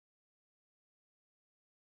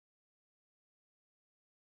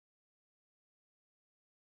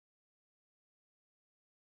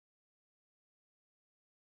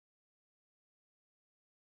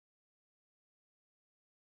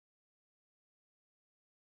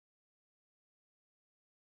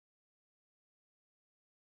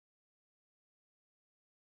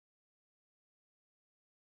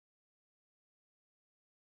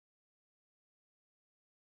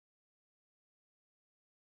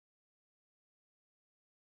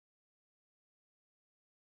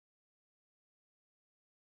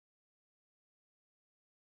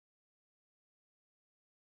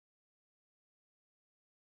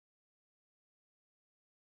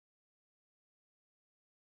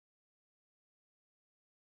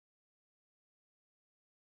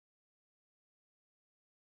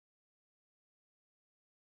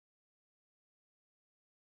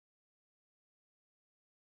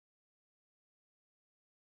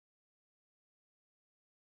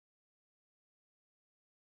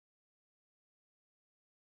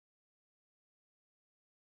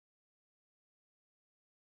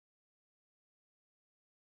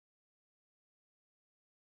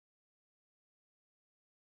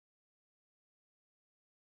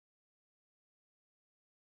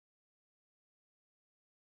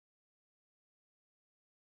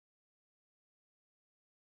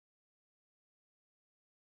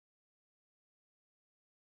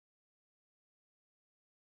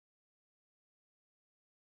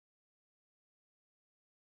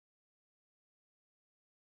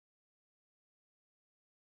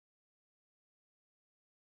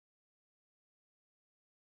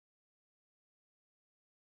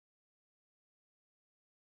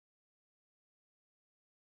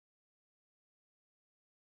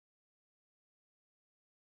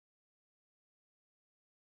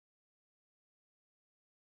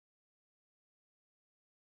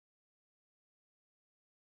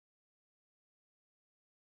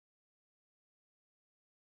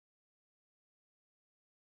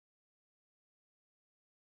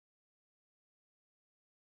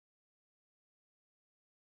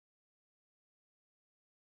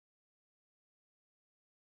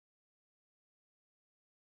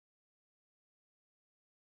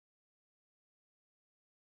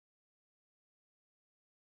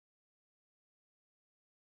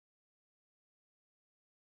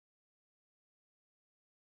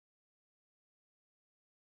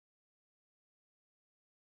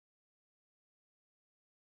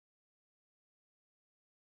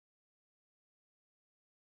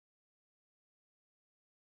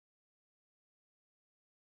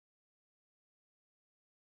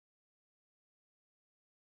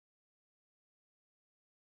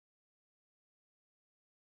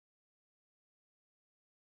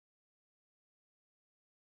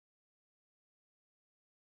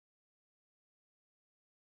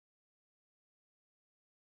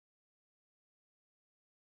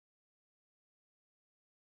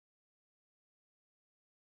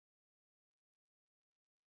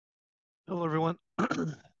Hello, everyone.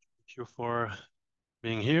 Thank you for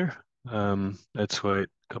being here. Let's wait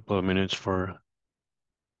a couple of minutes for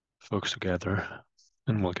folks to gather,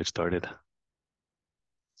 and we'll get started.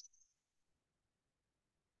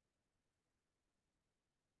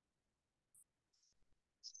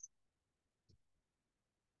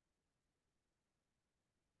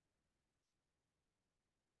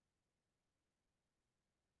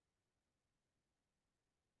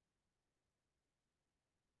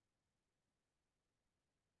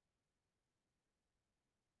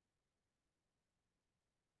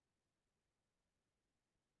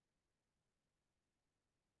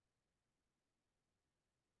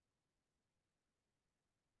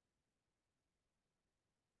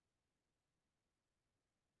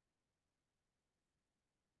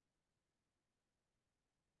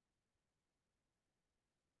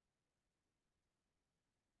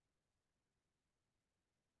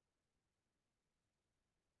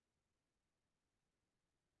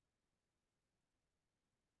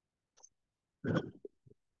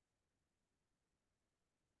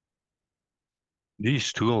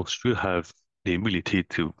 These tools should have the ability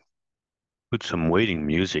to put some waiting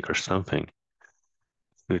music or something.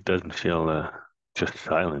 So it doesn't feel just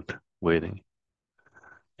silent waiting.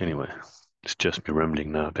 Anyway, it's just me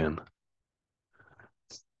rambling now then.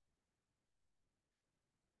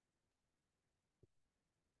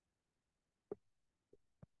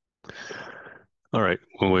 All right,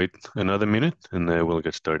 we'll wait another minute and then we'll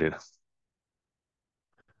get started.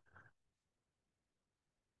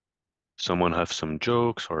 Someone have some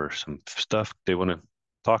jokes or some stuff they want to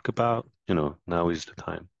talk about, now is the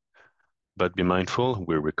time. But be mindful,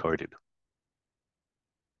 we're recorded.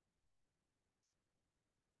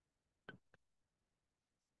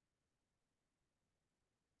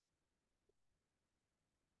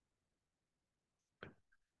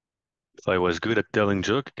 If I was good at telling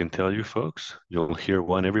joke, I can tell you folks, you'll hear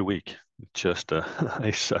one every week. Just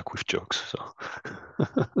I suck with jokes, so.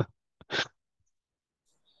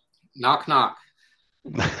 Knock, knock.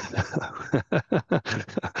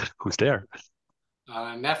 Who's there?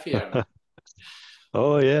 Nephew.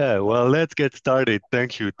 Oh yeah, well, let's get started.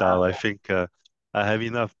 Thank you, Tal. I think I have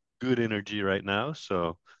enough good energy right now.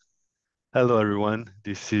 So hello everyone.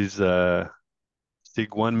 This is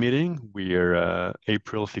SIG 1 meeting. We are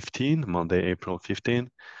April 15, Monday, April 15.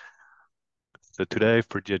 So today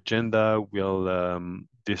for the agenda, we'll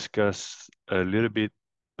discuss a little bit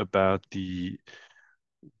about the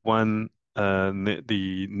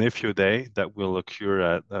Nephew Day that will occur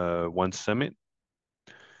at One Summit,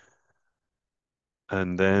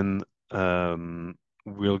 and then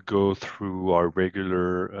we'll go through our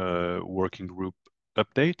regular working group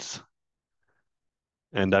updates,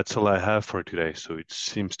 and that's all I have for today. So it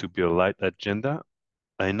seems to be a light agenda.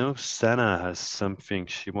 I know Sana has something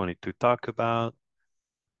she wanted to talk about.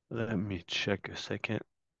 Let me check a second.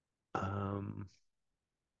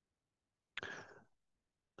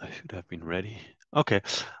 I should have been ready. Okay.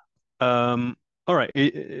 All right.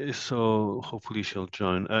 So hopefully she'll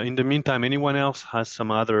join. In the meantime, anyone else has some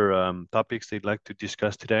other topics they'd like to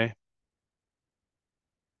discuss today?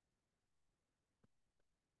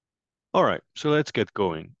 All right. So let's get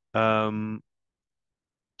going. So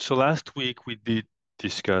last week we did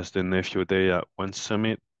discuss the Nephew Day at One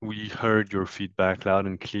Summit. We heard your feedback loud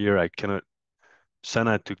and clear.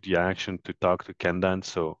 Sana took the action to talk to Kandan.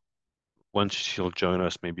 So once she'll join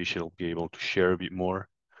us, maybe she'll be able to share a bit more.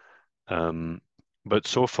 But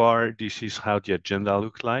so far, this is how the agenda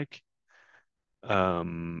looked like.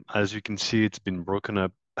 As you can see, it's been broken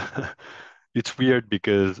up. It's weird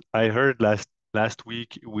because I heard last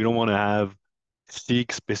week we don't want to have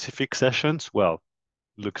SIG specific sessions. Well,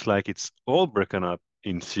 looks like it's all broken up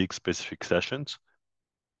in SIG specific sessions.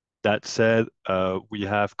 That said, we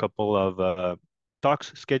have a couple of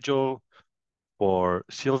talks scheduled for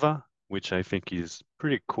Silva, which I think is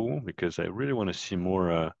pretty cool because I really want to see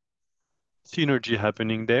more synergy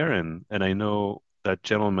happening there. And I know that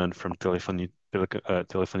gentleman from Telefon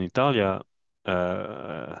Italia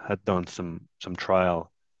had done some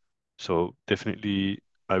trial. So definitely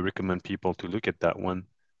I recommend people to look at that one.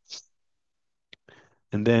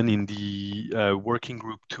 And then in the working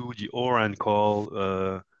group 2, the ORAN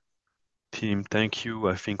call team, thank you.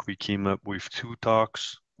 I think we came up with 2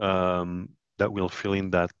 talks that will fill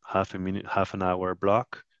in that half an hour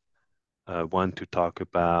block. One to talk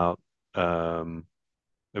about a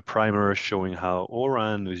primer showing how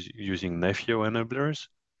ORAN is using Nephew enablers,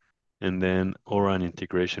 and then ORAN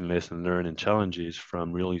integration lesson learned and challenges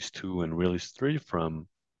from release 2 and release 3 from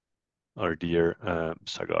our dear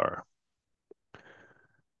Sagar.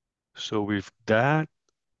 So with that,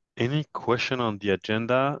 any question on the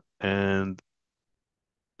agenda? And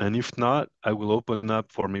if not, I will open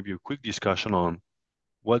up for maybe a quick discussion on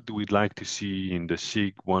what do we like to see in the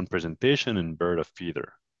SIG 1 presentation and bird of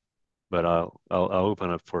feather. But I'll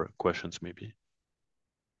open up for questions maybe.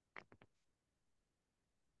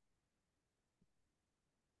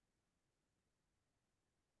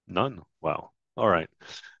 None? Wow. All right.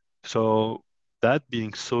 So that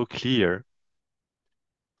being so clear,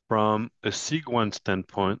 from a SIG 1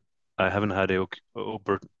 standpoint, I haven't had a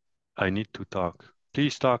I need to talk.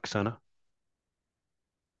 Please talk, Sana.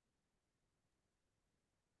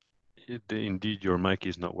 Indeed, your mic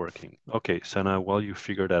is not working. Okay, Sana, while you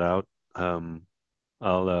figure that out, I'll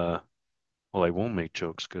well, I won't make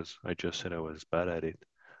jokes because I just said I was bad at it.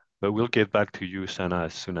 But we'll get back to you, Sana,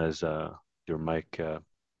 as soon as your mic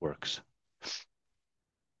works.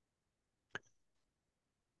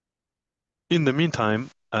 In the meantime,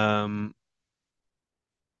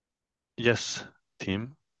 yes,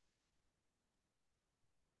 team.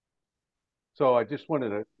 So I just wanted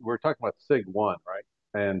to, we're talking about SIG 1, right?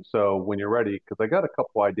 And so when you're ready, because I got a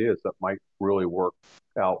couple ideas that might really work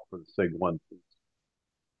out for the SIG 1 piece.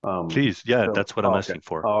 Please, yeah, that's what I'm Okay. asking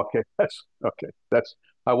for. Okay. That's okay.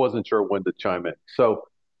 I wasn't sure when to chime in. So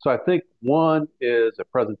I think one is a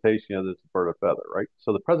presentation of this bird of feather, right?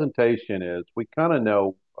 So the presentation is we kind of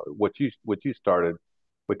know what you started.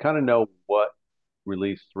 We kind of know what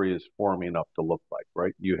release 3 is forming up to look like,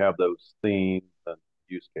 right? You have those themes and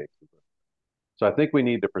use cases. So I think we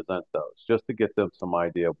need to present those just to get them some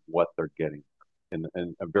idea of what they're getting and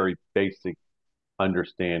a very basic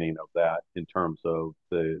understanding of that in terms of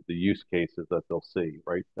the use cases that they'll see,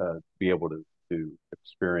 right? Be able to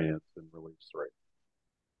experience and release rate.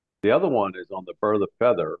 The other one is on the bird of the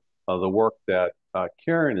feather, the work that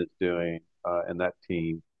Karen is doing and that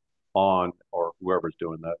team on, or whoever's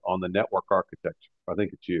doing that, on the network architecture. I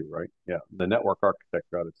think it's you, right? Yeah, the network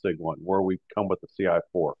architecture out of SIG 1, where we come with the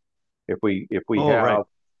CI4. If we Oh, right. have,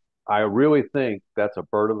 I really think that's a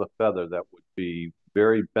bird of a feather that would be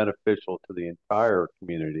very beneficial to the entire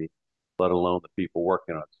community, let alone the people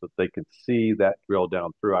working on it, so that they can see that drill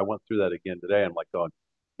down through. I went through that again today. I'm like going,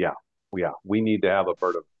 yeah, yeah, we need to have a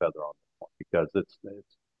bird of a feather on this one because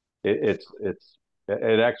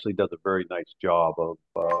it actually does a very nice job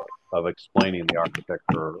of explaining the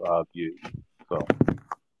architecture view. So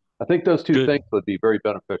I think those two Good. things would be very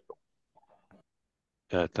beneficial.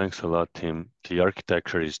 Yeah, thanks a lot, Tim. The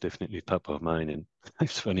architecture is definitely top of mind, and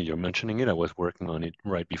it's funny you're mentioning it. I was working on it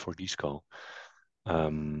right before this call.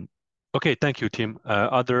 Okay, thank you, Tim.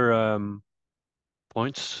 Other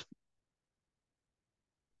points?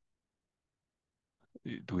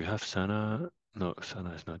 Do we have Sana? No,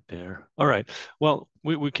 Sana is not there. All right. Well,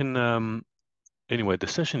 we can anyway, the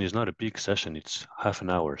session is not a big session. It's half an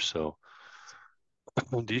hour, so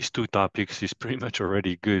these two topics is pretty much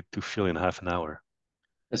already good to fill in half an hour.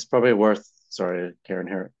 It's probably worth, sorry, Karen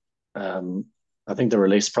here. I think the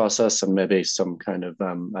release process and maybe some kind of,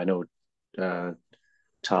 I know uh,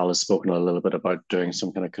 Tal has spoken a little bit about doing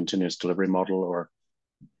some kind of continuous delivery model or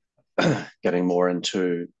getting more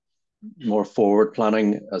into more forward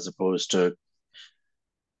planning as opposed to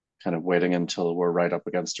kind of waiting until we're right up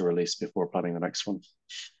against a release before planning the next one.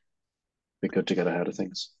 Be good to get ahead of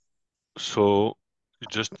things. So you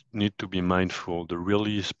just need to be mindful. The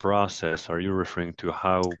release process, are you referring to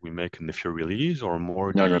how we make an if you release or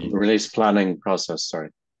more No, the release planning process, sorry.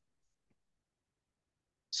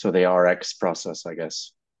 So the RX process, I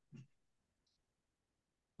guess.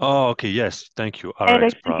 Oh, okay, yes, thank you. Hey,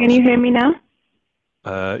 RX Alexi, can you hear me now?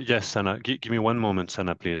 Yes, Sana. Give me one moment,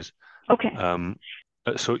 Sana, please. Okay.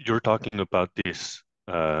 So you're talking about this,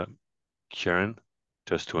 Karen,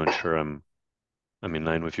 just to ensure I'm in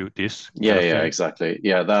line with you. This kind of Yeah, thing. exactly.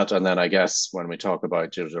 Yeah, that, and then I guess when we talk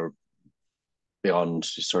about beyond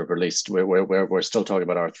sort of released, we're still talking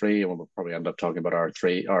about R3, and we'll probably end up talking about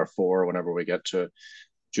R3, R4 whenever we get to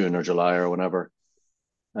June or July or whenever.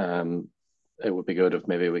 It would be good if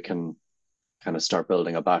maybe we can kind of start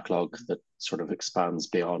building a backlog that sort of expands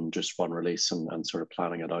beyond just one release and sort of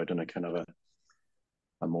planning it out in a kind of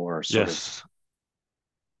a more sort of Yes,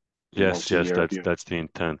 yes. multi-year view. That's the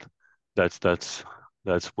intent.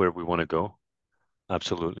 That's where we want to go.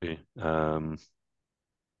 Absolutely.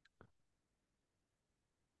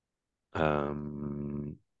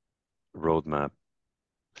 Roadmap.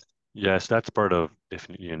 Yes, that's part of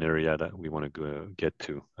definitely an area that we want to get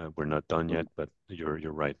to. We're not done yet, but you're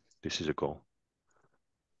right. This is a goal.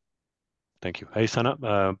 Thank you. Hey,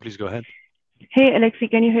 Sana, please go ahead. Hey, Alexi,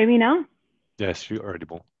 can you hear me now? Yes, you're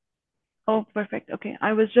audible. Oh, perfect. Okay.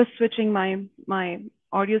 I was just switching my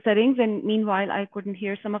audio settings, and meanwhile, I couldn't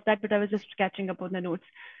hear some of that, but I was just catching up on the notes.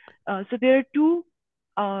 So there are two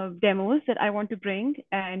demos that I want to bring,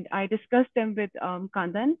 and I discussed them with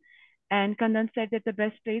Kandan. And Kandan said that the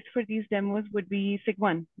best place for these demos would be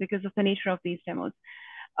SIG1 because of the nature of these demos.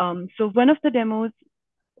 So one of the demos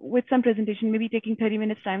with some presentation, maybe taking 30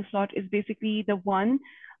 minutes time slot, is basically the one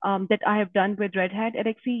that I have done with Red Hat.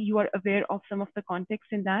 Alexei, you are aware of some of the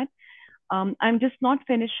context in that. I'm just not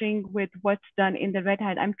finishing with what's done in the Red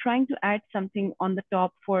Hat. I'm trying to add something on the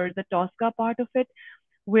top for the Tosca part of it,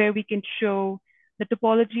 where we can show the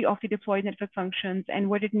topology of the deployed network functions and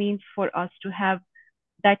what it means for us to have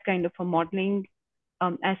that kind of a modeling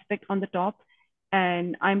aspect on the top.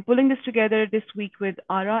 And I'm pulling this together this week with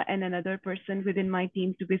Ara and another person within my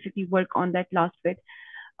team to basically work on that last bit.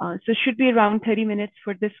 So it should be around 30 minutes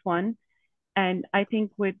for this one. And I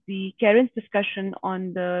think with the Karen's discussion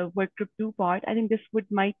on the workgroup 2 part, I think this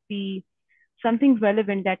might be something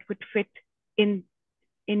relevant that would fit in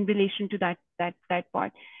relation to that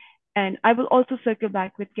part. And I will also circle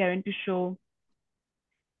back with Karen to show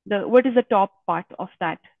what is the top part of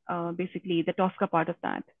that, basically the Tosca part of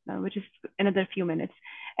that, which is another few minutes.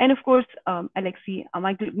 And of course, Alexei,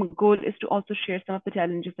 my goal is to also share some of the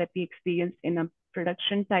challenges that we experienced in a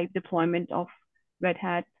production type deployment of Red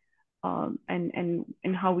Hat,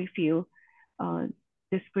 and how we feel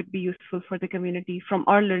this could be useful for the community from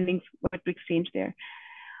our learnings, what to exchange there.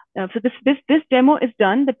 So this demo is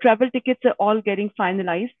done. The travel tickets are all getting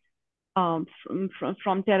finalized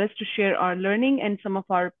from Terrace to share our learning, and some of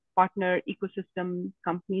our partner ecosystem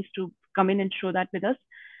companies to come in and show that with us.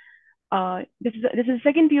 This is the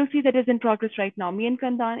second POC that is in progress right now. Me and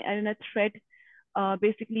Kandan are in a thread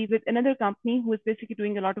basically with another company who is basically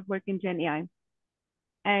doing a lot of work in Gen AI.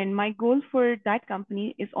 And my goal for that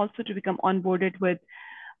company is also to become onboarded with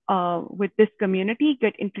this community,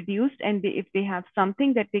 get introduced, and if they have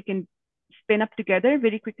something that they can spin up together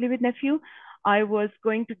very quickly with Nephew, I was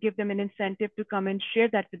going to give them an incentive to come and share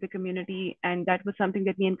that with the community. And that was something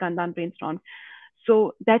that me and Kandan brainstormed.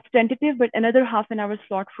 So that's tentative, but another half an hour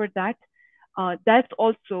slot for that. That's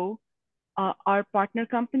also our partner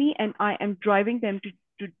company, and I am driving them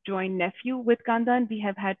to join Nephew with Kandan. We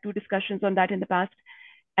have had 2 discussions on that in the past.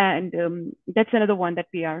 And that's another one that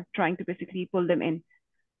we are trying to basically pull them in.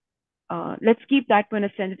 Let's keep that one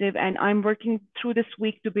as tentative. And I'm working through this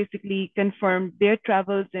week to basically confirm their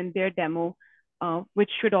travels and their demo, which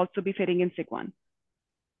should also be fitting in SIG1.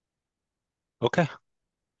 Okay.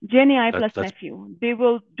 Gen AI plus Nephew, they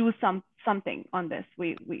will do something on this.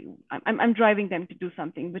 I'm driving them to do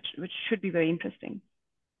something, which should be very interesting.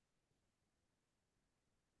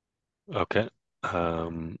 Okay.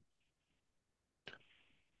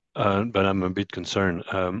 But I'm a bit concerned.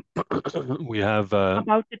 We have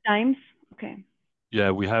about the times. Okay.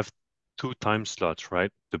 Yeah, we have 2 time slots,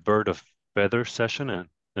 right? The bird of feather session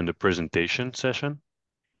and the presentation session.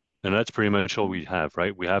 And that's pretty much all we have,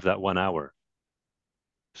 right? We have that 1 hour.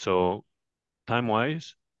 So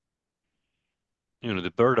time-wise,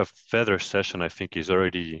 the bird of feather session, I think, is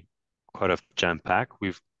already quite a jam-packed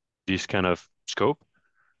with this kind of scope.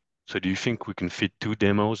 So do you think we can fit 2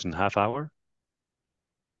 demos in half hour?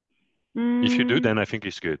 If you do, then I think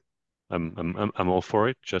it's good. I'm all for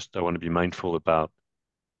it. Just I want to be mindful about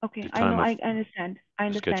okay, the I time know, of I understand. I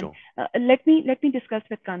understand. schedule. Let me discuss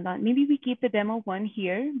with Kandan. Maybe we keep the demo one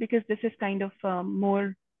here because this is kind of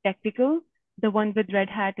more technical. The one with Red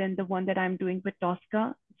Hat and the one that I'm doing with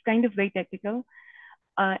Tosca, it's kind of very technical.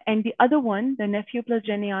 And the other one, the Nephew plus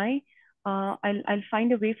Gen AI, I'll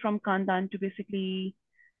find a way from Kandan to basically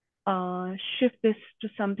shift this to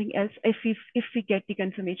something else if we get the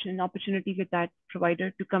confirmation and opportunity with that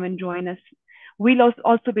provider to come and join us. We'll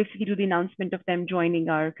also basically do the announcement of them joining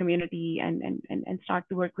our community and start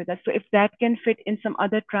to work with us. So if that can fit in some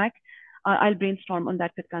other track, I'll brainstorm on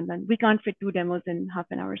that with Kandan. We can't fit 2 demos in half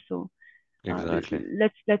an hour, so Exactly.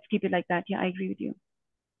 let's keep it like that. Yeah, I agree with you.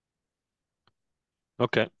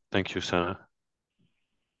 Okay, thank you, Sana.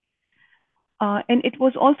 And it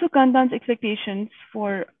was also Kandan's expectations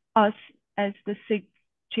for us as the SIG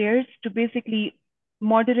chairs to basically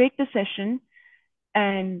moderate the session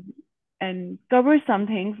and cover some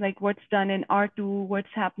things like what's done in R2,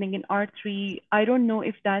 what's happening in R3. I don't know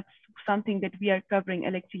if that's something that we are covering,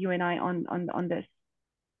 Alexei, you and I, on this.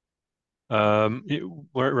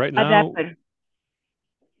 We're right A now. wrapper.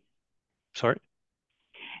 Sorry.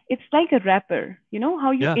 It's like a wrapper. You know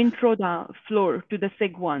how you Yeah. intro the floor to the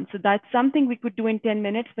SIG one. So that's something we could do in 10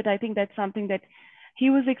 minutes, but I think that's something that he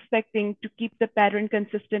was expecting to keep the pattern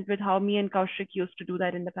consistent with how me and Kaushik used to do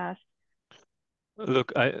that in the past.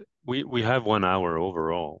 Look, we have 1 hour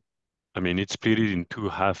overall. I mean, it's split in 2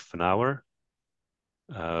 half an hour,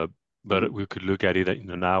 but we could look at it in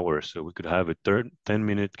an hour. So we could have a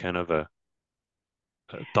 10-minute kind of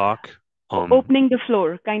talk on. Opening the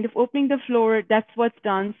floor, kind of opening the floor. That's what's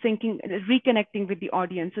done, syncing, reconnecting with the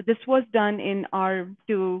audience. So this was done in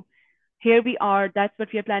R2. Here we are. That's what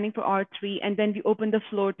we are planning for R3. And then we open the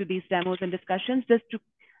floor to these demos and discussions just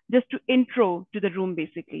to intro to the room,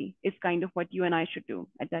 basically, is kind of what you and I should do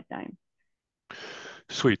at that time.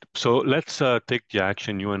 Sweet. So let's take the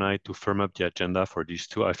action, you and I, to firm up the agenda for these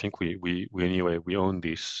two. I think we anyway we own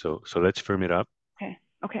this, so let's firm it up. Okay.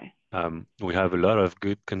 Okay. We have a lot of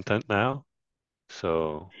good content now,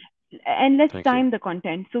 so and let's thank time you. the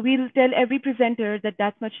content. So we'll tell every presenter that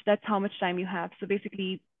that's how much time you have. So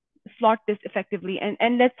basically, slot this effectively,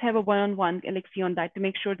 and let's have a one-on-one, Alexi, on that to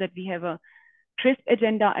make sure that we have a crisp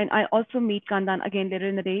agenda. And I also meet Kandan again later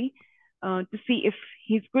in the day to see if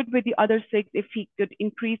he's good with the other SIGs, if he could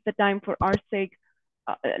increase the time for our SIG.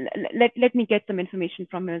 Let me get some information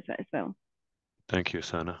from him as well. Thank you,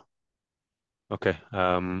 Sana. Okay,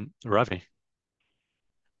 Ravi.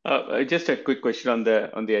 Just a quick question on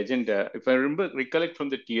the agenda. If I recollect from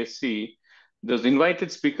the TSC, those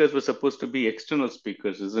invited speakers were supposed to be external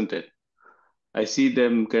speakers, isn't it? I see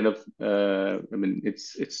them kind of. I mean,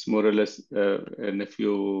 it's more or less in a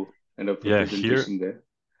few kind of Yeah, here representation there.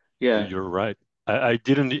 Yeah. you're right. I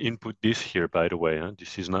didn't input this here, by the way. Huh?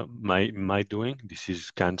 This is not my doing. This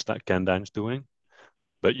is Kandan's doing.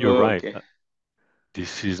 But you're right. Okay.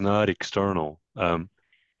 This is not external.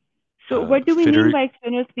 So what do we mean Federic, by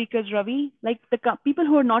external speakers, Ravi? Like the people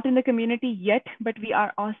who are not in the community yet, but we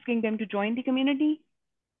are asking them to join the community?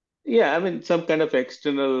 Yeah, I mean, some kind of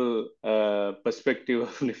external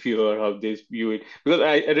perspective, if you or how they view it. Because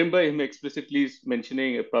I remember him explicitly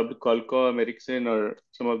mentioning probably Qualcomm, Ericsson, or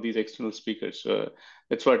some of these external speakers. So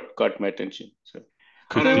that's what caught my attention. So,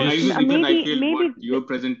 could and So I this even I maybe feel what you're yeah,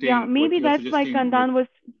 presenting, what maybe you're that's why suggesting Kandan was.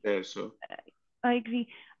 there. So I agree.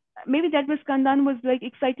 Maybe that was Kandan was like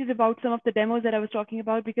excited about some of the demos that I was talking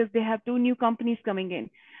about because they have two new companies coming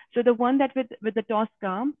in. So the one that with the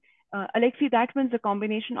Tosca, Alexi, that one's a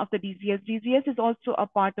combination of the DZS. DZS is also a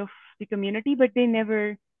part of the community, but they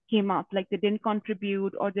never came up. Like they didn't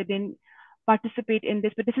contribute or they didn't participate in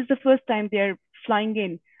this. But this is the first time they're flying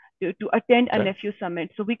in to attend a okay. Nephew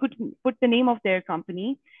Summit. So we could put the name of their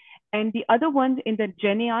company. And the other one in the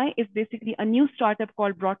Gen AI is basically a new startup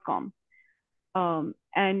called Broadcom.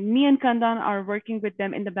 And me and Kandan are working with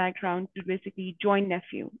them in the background to basically join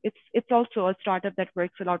Nephew. It's also a startup that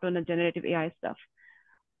works a lot on the generative AI stuff.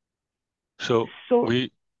 So So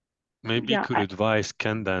we maybe yeah, could advise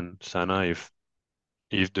Kandan, Sana, if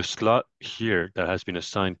the slot here that has been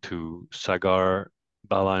assigned to Sagar,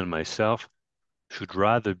 Bala, and myself should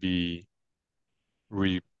rather be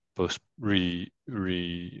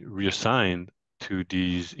reassigned to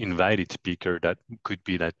these invited speaker that could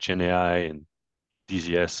be that Gen AI and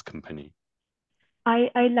DZS company. I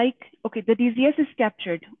like, okay, the DZS is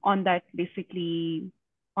captured on that, basically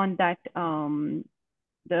on that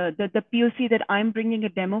the POC that I'm bringing a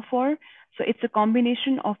demo for. So it's a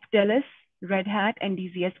combination of TELUS, Red Hat, and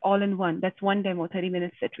DZS all in one. That's one demo, 30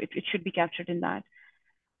 minutes. It should be captured in that.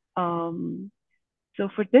 So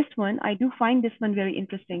for this one, I do find this one very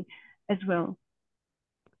interesting as well.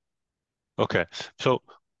 Okay, so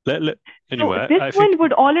anyway, So this I one think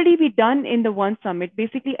would already be done in the one summit.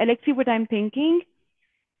 Basically, Alexi, what I'm thinking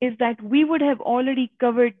is that we would have already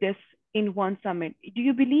covered this in one summit. Do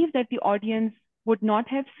you believe that the audience would not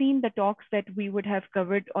have seen the talks that we would have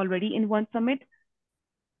covered already in one summit?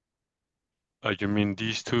 you mean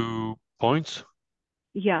these 2 points?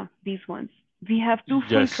 Yeah, these ones. We have two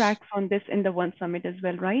full Yes, tracks on this in the one summit as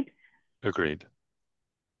well, right? agreed.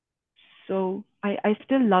 So I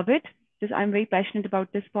still love it because I'm very passionate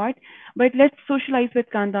about this part. But let's socialize with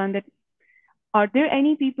Kandan that are there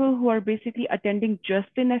any people who are basically attending just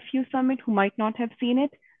the Nephew Summit who might not have seen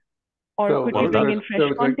it? Or So could Well, we bring there's in fresh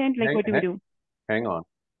there's a content? Like what do we do? hang on.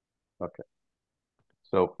 Okay.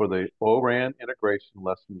 So for the ORAN integration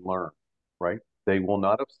lesson learned, right? They will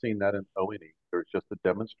not have seen that in ONE. There's just a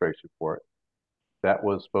demonstration for it. That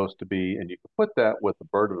was supposed to be, and you can put that with the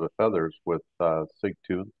bird of the feathers with SIG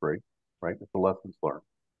 2 and 3, right? With the lessons learned,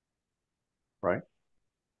 right?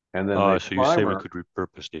 And then the so you say we primer, could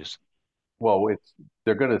repurpose this. well,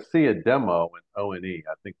 they're going to see a demo in ONE.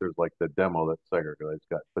 I think there's like the demo that Segregate's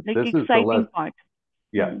got, but Like this is the exciting part.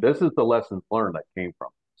 yeah, this is the lessons learned that came from.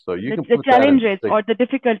 So you can The put that in challenges SIG. or the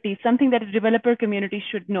difficulties, something that the developer community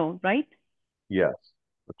should know, right? Yes,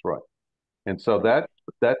 that's right. And so that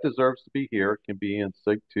deserves to be here. It can be in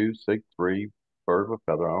SIG 2, SIG 3, bird of a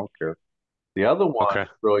feather. I don't care. The other one Okay. is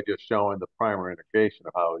really just showing the primary integration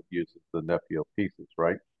of how it uses the Nephew pieces,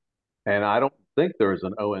 right? And I don't think there's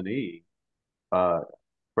an ONE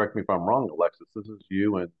correct me if I'm wrong, Alexis, this is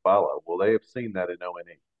you and Bala. Will they have seen that in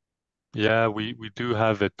ONE? Yeah, we do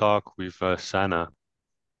have a talk with Sana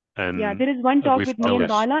Yeah, and there is one talk with with me and Okay. TS.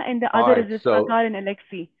 Bala, and the All other right. is with So, Sagar and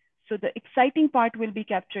Alexi. So the exciting part will be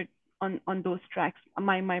captured on those tracks.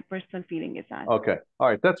 My personal feeling is that. okay. All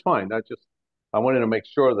right. That's fine. I wanted to make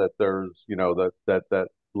sure that there's, that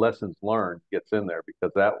lessons learned gets in there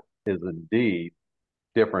because that is indeed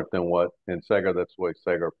different than what in Sega. That's the way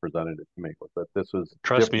Sega presented it to me. Was that this was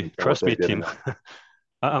different than what Trust they me, did team. in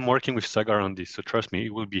I'm working with Sagar on this, so trust me,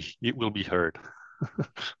 it will be heard. Yeah.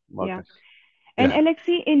 Okay. And Yeah.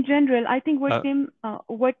 Alexi, in general, I think Uh,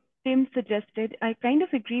 what Tim suggested, I kind of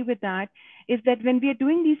agree with that, is that when we are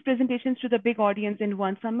doing these presentations to the big audience in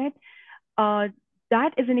one summit, uh,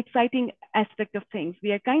 that is an exciting aspect of things.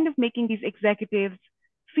 We are kind of making these executives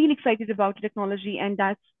feel excited about technology, and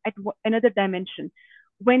that's at another dimension.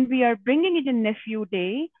 When we are bringing it in Nephew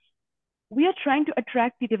Day, we are trying to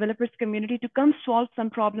attract the developers community to come solve some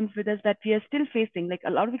problems with us that we are still facing. Like a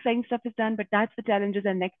lot of exciting stuff is done, but that's the challenges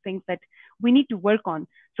and next things that we need to work on.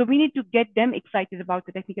 So we need to get them excited about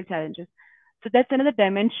the technical challenges. So that's another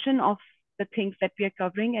dimension of the things that we are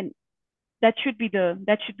covering, and that should be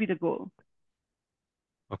the goal.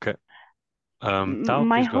 okay. Tao,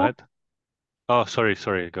 My please go hope, ahead. Oh,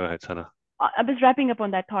 sorry. Go ahead, Sana. I was wrapping up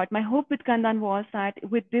on that thought. My hope with Kandan was that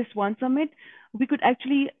with this one summit, we could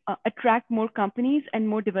actually attract more companies and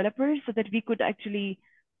more developers so that we could actually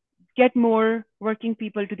get more working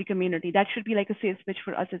people to the community. That should be like a sales pitch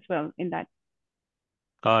for us as well in that.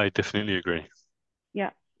 I definitely agree. Yeah,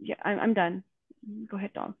 I'm done. Go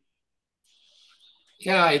ahead, Tom.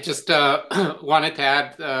 Yeah, I just wanted to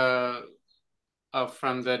add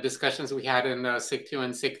from the discussions we had in SIG 2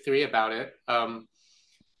 and SIG 3 about it.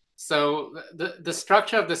 So the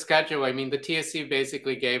structure of the schedule, I mean, the TSC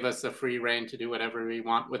basically gave us a free rein to do whatever we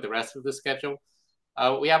want with the rest of the schedule.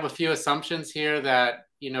 We have a few assumptions here that,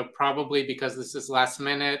 probably because this is last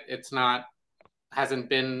minute, hasn't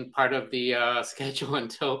been part of the schedule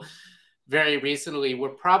until very recently. We're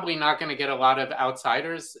probably not going to get a lot of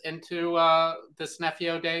outsiders into this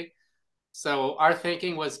Nefio Day. So our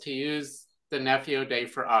thinking was to use the Nefio Day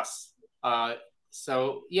for us.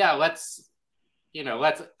 So yeah,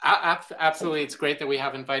 absolutely, it's great that we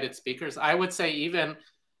have invited speakers. I would say even,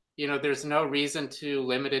 there's no reason to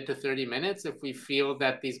limit it to 30 minutes. If we feel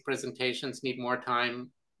that these presentations need more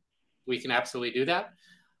time, we can absolutely do that.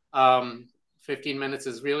 15 minutes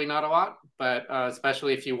is really not a lot, but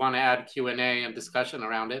especially if you want to add Q&A and discussion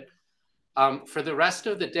around it. For the rest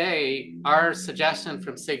of the day, our suggestion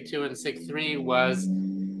from SIG 2 and SIG 3 was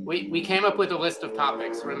we came up with a list of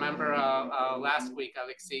topics. Remember last week,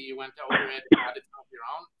 Alexi, you went over it, added some of your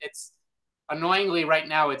own. It's annoyingly right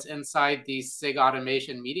now, it's inside these SIG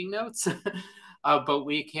automation meeting notes, but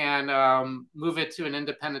we can move it to an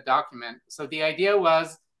independent document. So the idea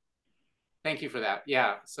was, thank you for that.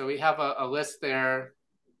 Yeah, so we have a list there.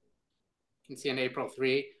 You can see in April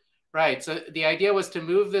 3. Right, so the idea was to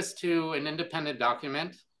move this to an independent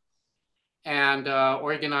document and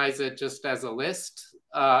organize it just as a list,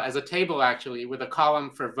 as a table actually, with a column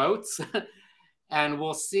for votes. And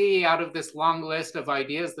we'll see out of this long list of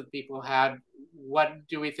ideas that people had, what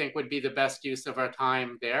do we think would be the best use of our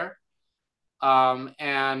time there?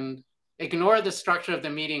 And ignore the structure of the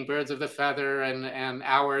meeting, birds of the feather and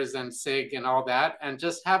hours and SIG and all that, and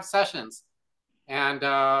just have sessions. And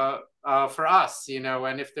for us,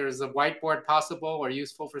 and if there's a whiteboard possible or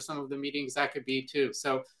useful for some of the meetings, that could be too.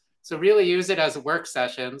 So really use it as work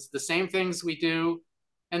sessions. The same things we do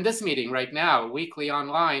in this meeting right now, weekly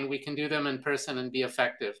online, we can do them in person and be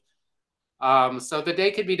effective. So the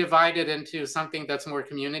day could be divided into something that's more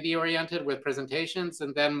community oriented with presentations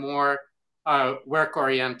and then more work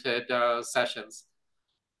oriented sessions.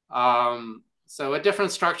 So a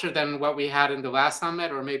different structure than what we had in the last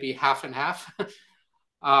summit, or maybe half and half.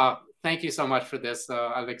 Thank you so much for this,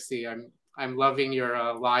 Alexi. I'm loving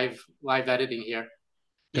your live editing here.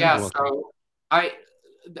 Yeah, Yeah, you're welcome. so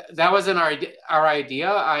that wasn't our idea.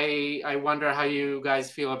 I wonder how you guys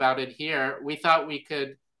feel about it here. We thought we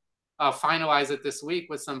could finalize it this week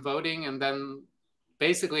with some voting, and then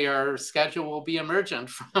basically our schedule will be emergent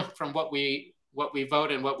from what we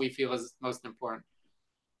vote and what we feel is most important.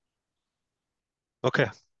 Okay,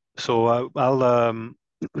 so I'll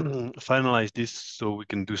finalize this so we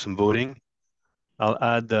can do some voting. I'll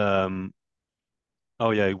add. Oh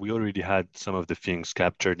yeah, we already had some of the things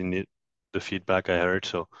captured in the feedback I heard.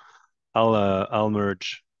 So I'll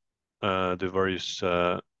merge the various.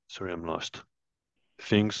 Sorry, I'm lost.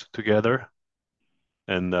 Things together,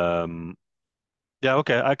 and yeah,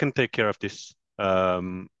 okay, I can take care of this.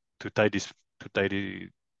 To tidy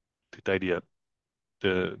up.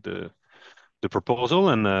 the proposal,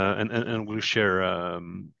 and we'll share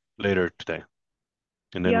later today,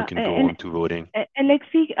 and then we can go on to voting. And let's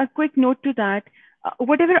see a quick note to that.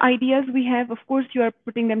 Whatever ideas we have, of course, you are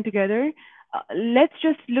putting them together. Let's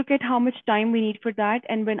just look at how much time we need for that.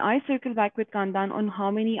 And when I circle back with Kandan on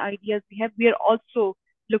how many ideas we have, we are also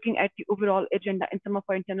looking at the overall agenda and some of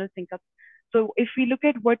our internal sync-ups. So if we look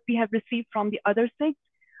at what we have received from the other SIGs,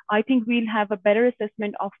 I think we'll have a better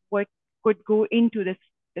assessment of what could go into this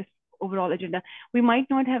overall agenda. We might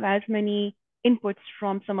not have as many inputs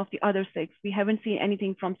from some of the other SIGs. We haven't seen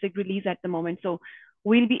anything from SIG release at the moment. So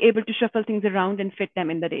we'll be able to shuffle things around and fit them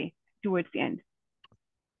in the day towards the end.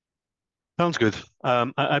 Sounds good.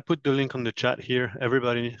 I put the link on the chat here.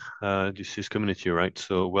 Everybody, this is community, right?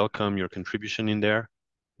 So welcome your contribution in there.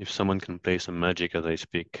 If someone can play some magic as I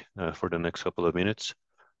speak for the next couple of minutes,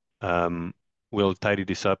 we'll tidy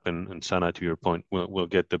this up, and Sana, to your point, we'll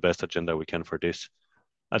get the best agenda we can for this.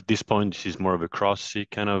 At this point, this is more of a cross-SIG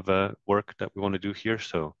kind of work that we want to do here.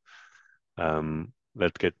 So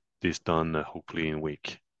let's get this done hopefully in a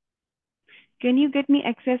week. Can you get me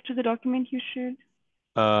access to the document you shared?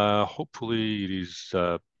 Hopefully it is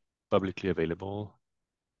publicly available.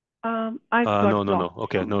 I got no. blocked,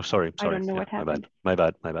 Okay, so no, sorry. I don't know what happened. My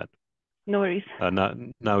bad. No worries.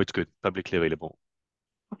 Now it's good. Publicly available.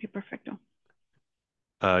 Okay, perfecto.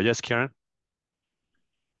 Yes, Karen?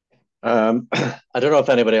 I don't know if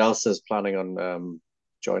anybody else is planning on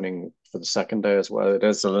joining for the second day as well. It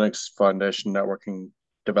is the Linux Foundation Networking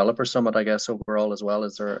Developer Summit, I guess, overall as well.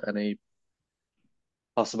 Is there any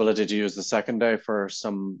possibility to use the second day for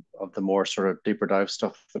some of the more sort of deeper dive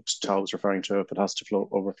stuff that Tal was referring to, if it has to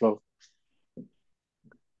overflow?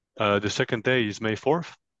 The second day is May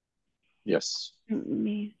 4th? Yes.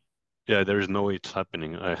 Me. Yeah, there is no way it's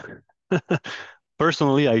happening.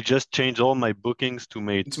 Personally, I just changed all my bookings to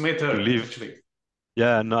May. It's May 3rd, actually.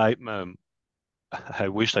 Yeah, no, I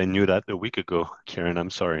wish I knew that a week ago, Karen. I'm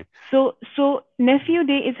sorry. So Nephew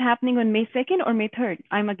Day is happening on May 2nd or May 3rd?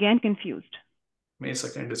 I'm again confused. May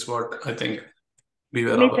 2nd is what I think we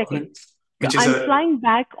were May all 2nd. So I'm flying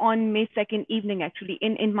back on May 2nd evening, actually,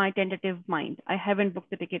 in my tentative mind. I haven't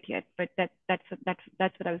booked the ticket yet, but that's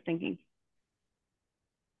what I was thinking.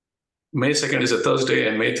 May 2nd is a Thursday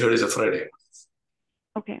and May 3rd is a Friday.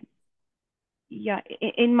 Okay. Yeah,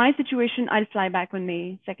 in my situation, I'll fly back on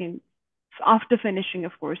May 2nd after finishing,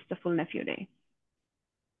 of course, the full Nephew Day.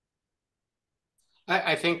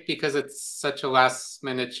 I think because it's such a last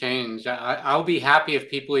minute change, I'll be happy if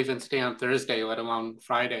people even stay on Thursday, let alone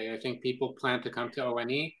Friday. I think people plan to come to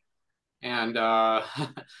ONE, and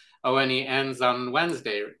ONE ends on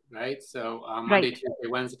Wednesday, right? So Monday, Right. Tuesday,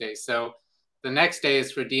 Wednesday. So the next day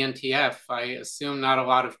is for DNTF. I assume not a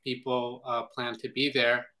lot of people plan to be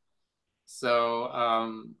there. So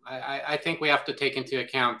I think we have to take into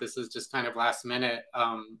account this is just kind of last minute.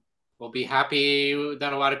 We'll be happy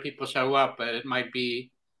that a lot of people show up, but it might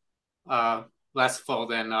be less full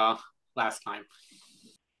than last time.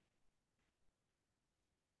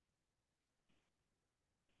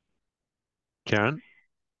 Karen,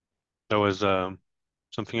 that was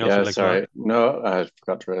something else Yeah, you'd like to add? No, I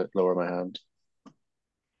forgot to lower my hand.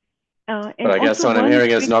 And but I guess what I'm hearing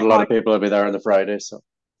is not a lot of people will be there on the Friday. So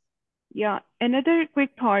yeah, another quick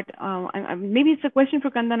thought. Maybe it's a question for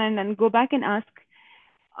Kandan, and then go back and ask.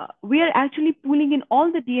 We are actually pooling in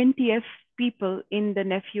all the DNTF people in the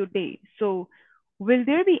Nephew Day. So will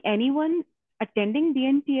there be anyone attending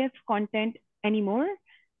DNTF content anymore?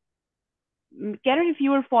 Karen, if you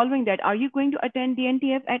were following that, are you going to attend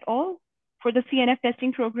DNTF at all for the CNF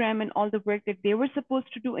testing program and all the work that they were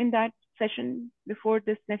supposed to do in that session before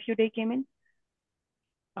this Nephew Day came in?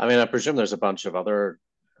 I mean, I presume there's a bunch of other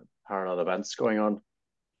parallel events going on.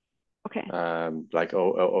 Okay. Like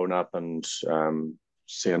ONAP and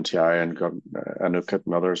CNTI and Anukat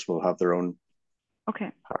and others will have their own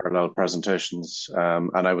parallel presentations.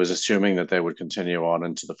 And I was assuming that they would continue on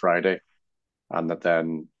into the Friday. And that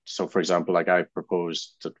then, so for example, like I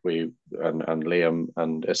proposed that we, and Liam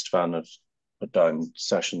and Istvan have put down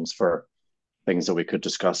sessions for things that we could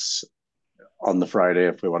discuss on the Friday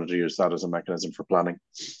if we wanted to use that as a mechanism for planning.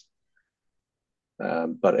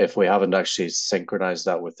 But if we haven't actually synchronized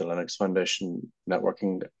that with the Linux Foundation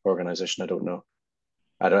networking organization, I don't know.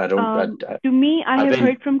 To me, I have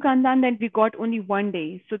heard from Kandan that we got only one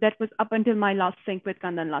day. So that was up until my last sync with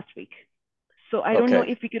Kandan last week. So I don't know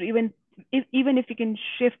if we could even if we can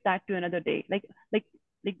shift that to another day, like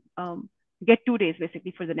get 2 days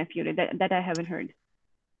basically for the Nephew Day. That I haven't heard.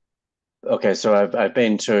 Okay, so I've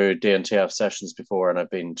been to DNTF sessions before, and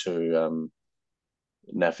I've been to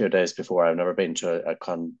Nephew Days before. I've never been to a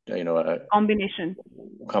combination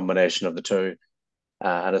of the two.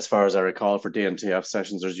 And as far as I recall, for DNTF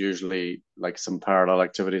sessions, there's usually like some parallel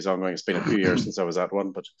activities ongoing. It's been a few years since I was at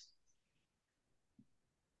one, but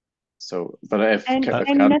and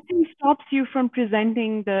nothing stops you from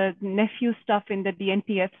presenting the nephew stuff in the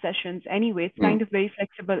DNTF sessions anyway. It's kind of very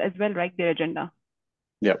flexible as well, right? Their agenda.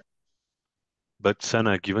 Yeah. But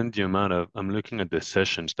Sana, given the amount of, I'm looking at the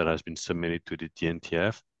sessions that has been submitted to the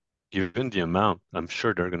DNTF, given the amount, I'm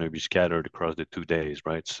sure they're going to be scattered across the 2 days,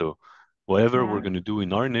 right? So whatever we're going to do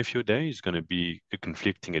in our nephew day is going to be a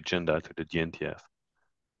conflicting agenda to the DNTF.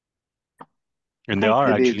 And there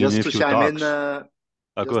are actually nephew talks.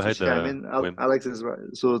 Go ahead, Alex is right.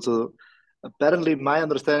 So apparently my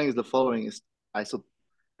understanding is the following: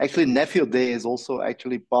 actually nephew day is also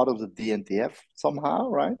actually part of the DNTF somehow,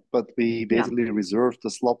 right? But we basically reserved the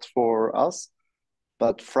slot for us.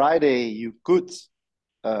 But Friday you could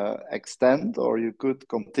extend, or you could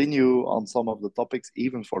continue on some of the topics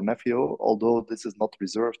even for nephew, although this is not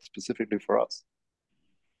reserved specifically for us.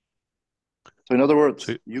 So in other words,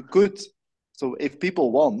 you could. So if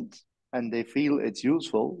people want and they feel it's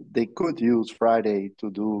useful, they could use Friday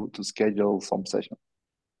to schedule some session,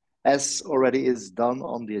 as already is done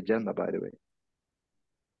on the agenda, by the way.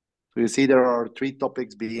 So you see there are 3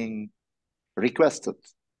 topics being requested.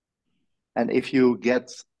 And if you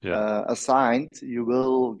get assigned, you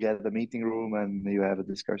will get the meeting room and you have a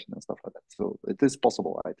discussion and stuff like that. So it is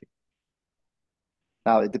possible, I think.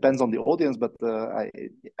 Now it depends on the audience, but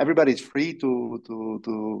everybody's free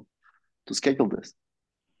to schedule this.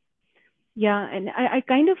 Yeah, and I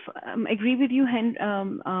kind of agree with you,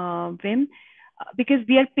 Wim, because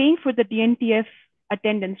we are paying for the DNTF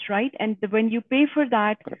attendance, right? And when you pay for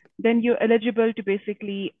that, then you're eligible to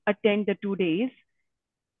basically attend the 2 days.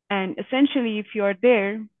 And essentially, if you're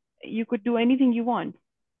there, you could do anything you want.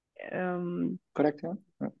 Correct, yeah.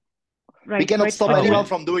 Right. We cannot stop anyone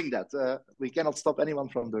from doing that. We cannot stop anyone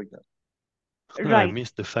from doing that. Right. I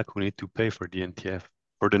missed the fact we need to pay for DNTF.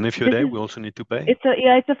 For the nephew day, we also need to pay?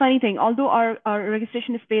 It's a funny thing. Although our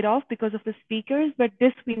registration is paid off because of the speakers, but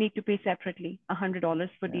this we need to pay separately, $100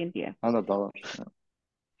 for DNTF. $100.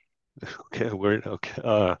 Okay, okay.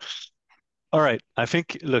 All right. I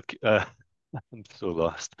think, look, I'm so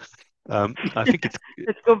lost. I think it's.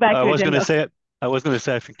 Let's go back to I was agenda. going to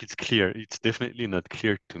say, I think it's clear. It's definitely not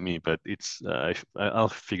clear to me, but it's. I'll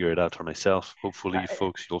figure it out for myself. Hopefully,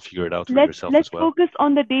 folks, you'll figure it out for yourself as well. Let's focus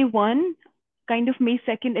on the day 1, kind of May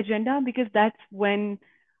 2nd agenda, because that's when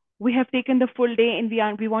we have taken the full day and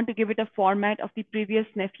we want to give it a format of the previous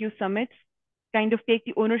nephew summits, kind of take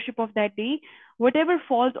the ownership of that day. Whatever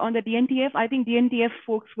falls on the DNTF, I think DNTF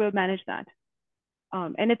folks will manage that.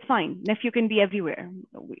 And it's fine. Nephew can be everywhere.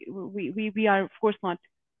 We are, of course, not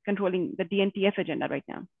controlling the DNTF agenda right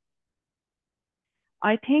now.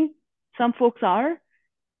 I think some folks are.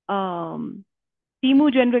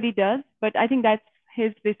 Timu generally does, but I think that's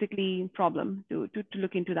his basically problem to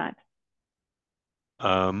look into that.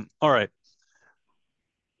 All right.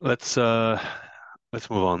 Let's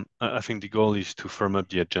move on. I think the goal is to firm up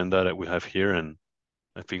the agenda that we have here, and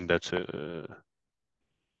I think that's a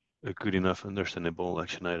good enough understandable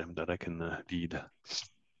action item that I can lead.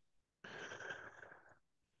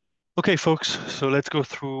 Okay, folks. So let's go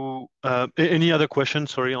through. Any other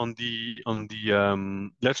questions? Sorry, on the.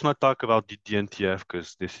 Let's not talk about the DNTF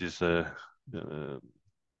because this is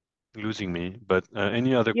losing me. But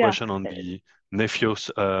any other question on the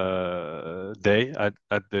nephew's day at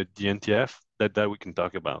the DNTF that we can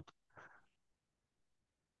talk about?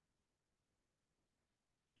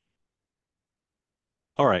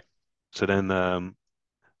 All right. So then,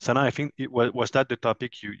 Sana, I think was that the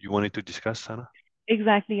topic you wanted to discuss, Sana?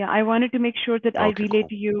 Exactly. Yeah. I wanted to make sure that I relay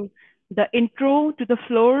to you the intro to the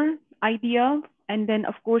floor idea, and then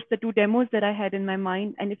of course the 2 demos that I had in my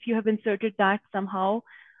mind. And if you have inserted that somehow,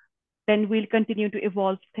 then we'll continue to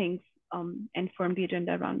evolve things and form the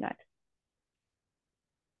agenda around that.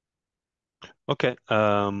 Okay.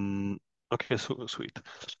 Okay. So sweet.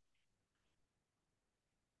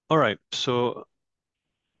 All right. So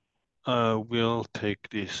we'll take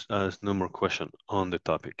this as no more question on the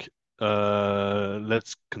topic.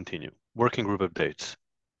 Let's continue. Working group updates.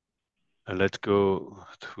 Let's go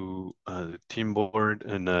to the team board,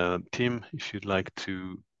 and Tim, if you'd like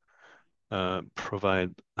to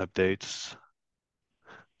provide updates,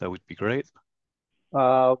 that would be great.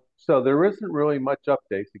 So there isn't really much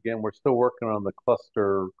updates. Again, we're still working on the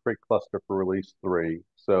create cluster for release 3.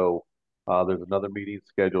 So there's another meeting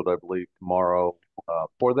scheduled, I believe, tomorrow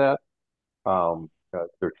for that.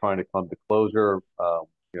 They're trying to come to closure.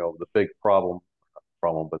 The big problem,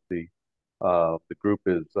 but the group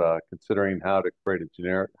is considering how to create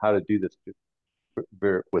how to do this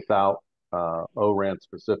without ORAN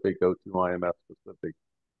specific, O2 IMS specific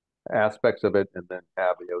aspects of it, and then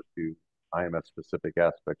have the O2 IMS specific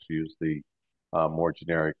aspects use the more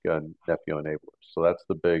generic Nepio enablers. So that's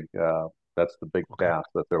the big Okay. task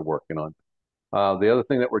that they're working on. The other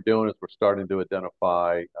thing that we're doing is we're starting to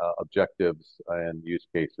identify objectives and use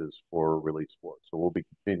cases for release 4. So we'll be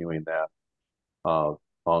continuing that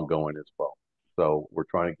ongoing as well. So we're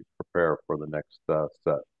trying to prepare for the next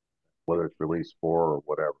set, whether it's release 4 or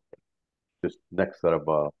whatever. Just next set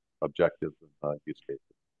of objectives and use cases.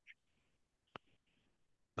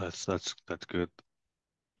 That's good.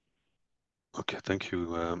 Okay, thank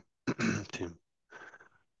you, Tim.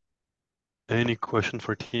 Any question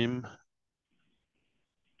for Tim?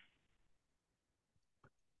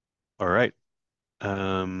 All right.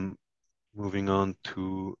 Moving on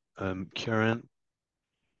to Karen.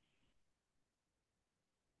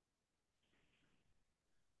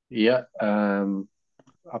 Yeah, updates.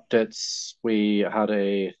 We had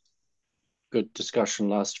a good discussion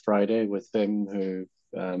last Friday with Vim, who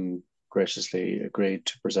graciously agreed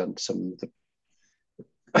to present some of the.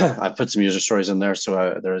 I put some user stories in there,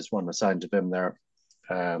 so there is one assigned to Vim there,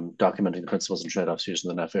 documenting the principles and trade-offs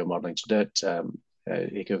using the NetView modeling to date.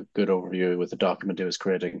 He gave a good overview with the document he was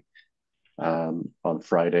creating on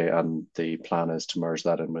Friday, and the plan is to merge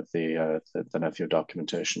that in with the NetView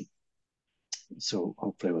documentation. So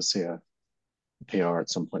hopefully we'll see a PR at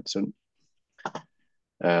some point soon.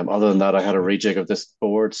 Other than that, I had a rejig of this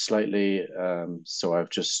board slightly. So I've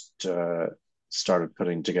just started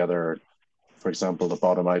putting together, for example, the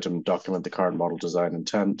bottom item, document the current model design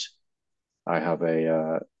intent. I have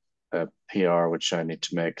a PR which I need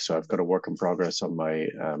to make. So I've got a work in progress on my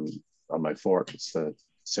fork. It's the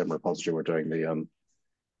same repository we're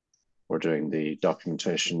doing the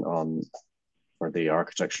documentation on, or the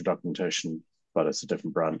architecture documentation, but it's a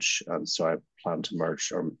different branch. And so I plan to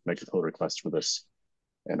merge or make a pull request for this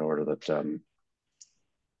in order that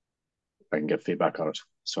I can get feedback on it.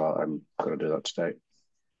 So I'm going to do that today.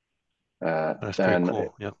 That's then pretty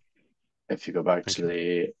cool. Yeah. If you go back Thank to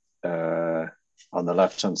the on the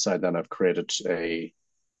left-hand side, then I've created a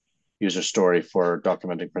user story for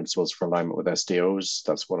documenting principles for alignment with SDOs.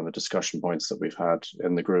 That's one of the discussion points that we've had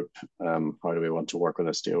in the group. How do we want to work with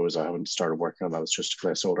SDOs? I haven't started working on that. It's just a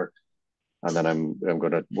placeholder. And then I'm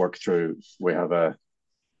going to work through. We have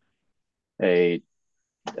a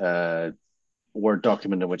Word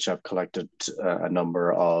document in which I've collected a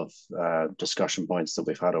number of discussion points that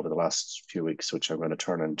we've had over the last few weeks, which I'm going to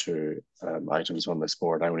turn into items on this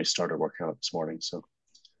board. I only started working on it this morning, so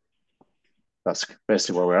that's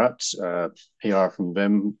basically where we're at. PR from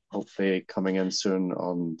Vim, hopefully coming in soon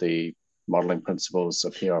on the modeling principles.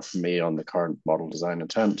 A PR from me on the current model design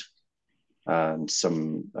intent, and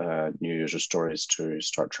some new user stories to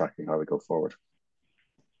start tracking how we go forward.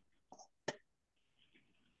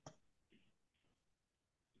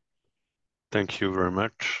 Thank you very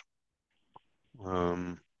much.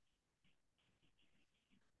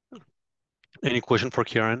 Any question for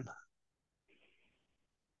Kieran?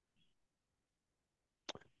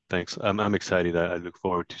 Thanks. I'm excited. I look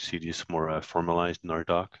forward to see this more formalized in our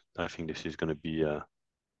doc. I think this is going to be Do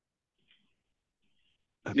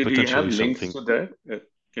you have potentially links something. to that?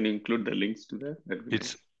 Can you include the links to that? That'd be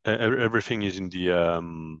It's everything is in the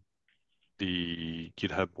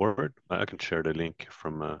GitHub board. I can share the link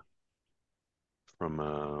from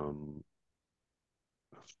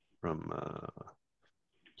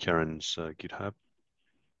Karen's GitHub.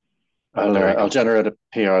 I'll generate a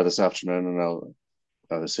PR this afternoon, and I'll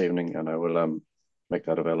this evening, and I will make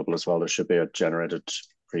that available as well. There should be a generated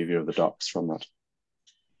preview of the docs from that.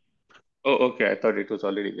 Oh, okay. I thought it was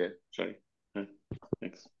already there. Sorry.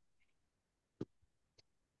 Thanks.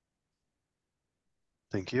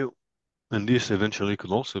 Thank you. And this eventually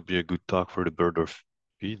could also be a good talk for the bird or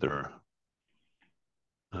feeder.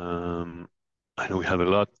 I know we have a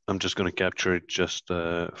lot. I'm just going to capture it just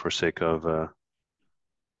for sake of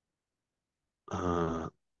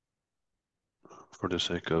for the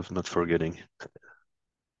sake of not forgetting.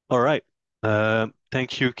 All right.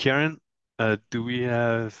 Thank you, Karen. Do we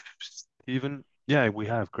have Stephen? Yeah, we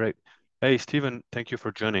have. Great. Hey, Stephen, thank you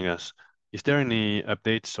for joining us. Is there any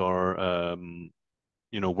updates or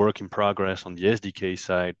work in progress on the SDK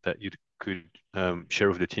side that you could share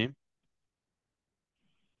with the team?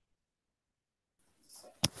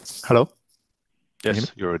 Hello?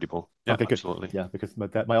 Yes, you're audible. Yeah, okay, absolutely. Good. Yeah, because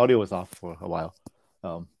my audio was off for a while.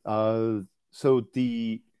 So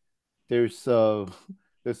there's a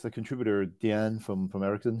contributor, Dan from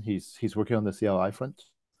Ericsson. He's working on the CLI front.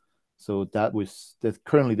 So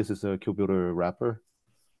currently this is a KubeBuilder wrapper.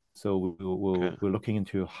 So we're looking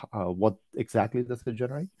into what exactly does it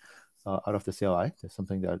generate. out of the CLI. There's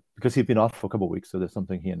something that, because he's been off for a couple of weeks, so there's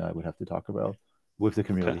something he and I would have to talk about with the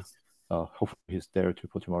community. Okay. Hopefully he's there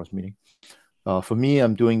for tomorrow's meeting. For me,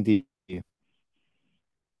 I'm doing the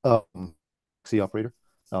C operator.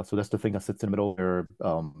 So that's the thing that sits in the middle where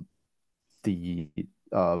the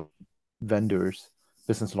vendors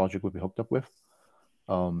business logic would be hooked up with.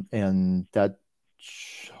 And that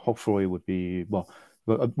hopefully would be, well,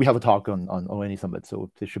 we have a talk on ONE Summit,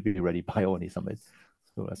 so it should be ready by ONE Summit.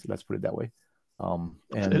 So let's put it that way.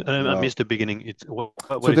 And I missed the beginning. It's what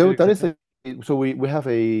so is it that exactly? is so we have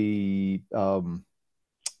a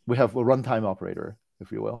runtime operator,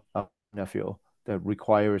 if you will, Nephew, that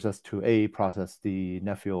requires us to A, process the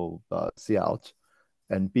Nephew C out,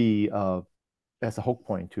 and B, as a hook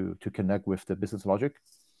point to connect with the business logic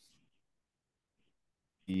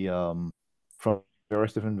from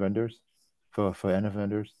various different vendors for NF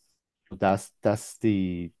vendors. That's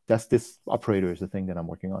this operator is the thing that I'm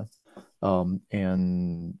working on,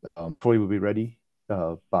 and probably will be ready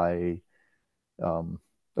by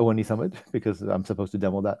ONE Summit because I'm supposed to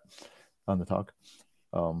demo that on the talk.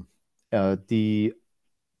 The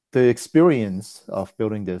experience of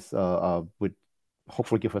building this would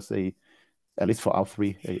hopefully give us at least for our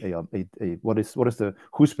three what is the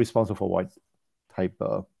who's responsible for what type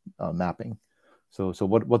mapping. So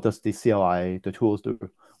what does the CLI, the tools do?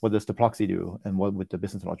 What does the proxy do? And what would the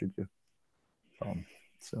business logic do?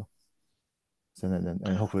 So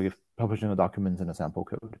and hopefully publishing the documents and a sample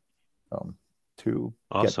code to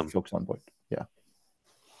Awesome. get folks on board. Yeah.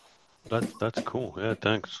 That's cool. Yeah,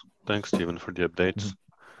 thanks, Stephen, for the updates. Mm-hmm.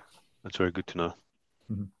 That's very good to know.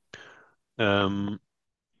 Mm-hmm.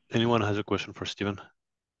 Anyone has a question for Stephen?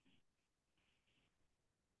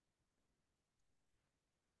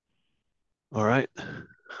 All right.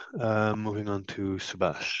 Moving on to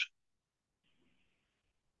Subhash.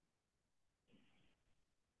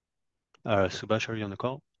 Subhash, are you on the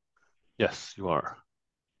call? Yes, you are.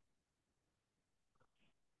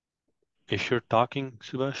 If you're talking,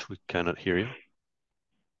 Subhash, we cannot hear you.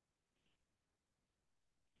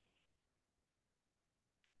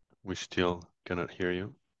 We still cannot hear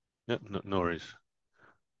you. Yeah, no worries.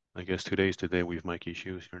 I guess today is the day with mic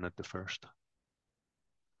issues. You're not the first.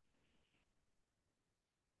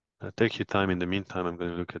 Take your time. In the meantime, I'm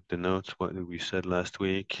going to look at the notes. What we said last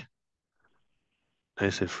week.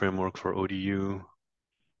 I said framework for ODU.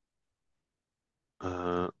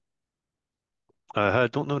 I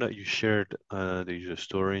don't know that you shared the user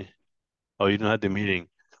story. Oh, you don't have the meeting.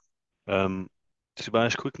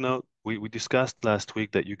 Subhash, quick note. We discussed last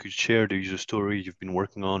week that you could share the user story you've been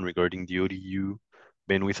working on regarding the ODU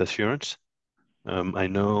bandwidth assurance. I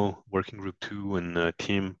know Working Group 2 and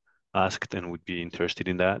team asked and would be interested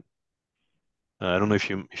in that. I don't know if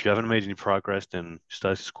you haven't made any progress, then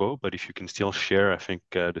status quo, but if you can still share, I think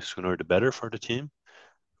the sooner the better for the team.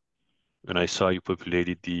 And I saw you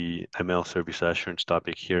populated the ML service assurance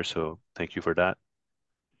topic here, so thank you for that.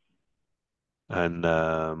 And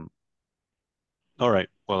all right,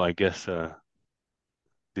 well, I guess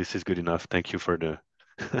this is good enough. Thank you for the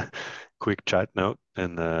quick chat note,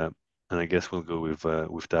 and I guess we'll go with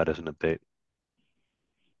that as an update.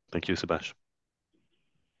 Thank you, Sebastian.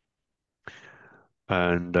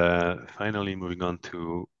 And finally, moving on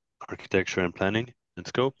to architecture and planning and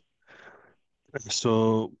scope.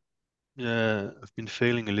 So yeah, I've been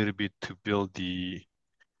failing a little bit to build the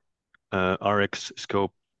RX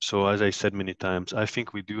scope. So as I said many times, I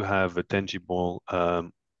think we do have a tangible R3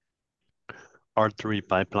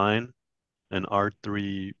 pipeline, an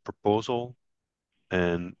R3 proposal,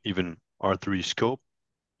 and even R3 scope.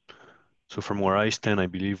 So from where I stand, I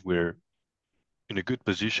believe we're in a good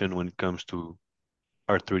position when it comes to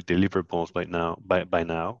R3 deliverables by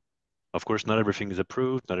now. Of course, not everything is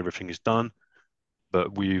approved, not everything is done,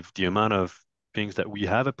 but with the amount of things that we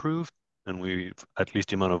have approved, and with at least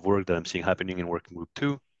the amount of work that I'm seeing happening in Working Group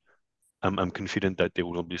 2, I'm confident that there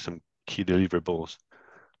will be some key deliverables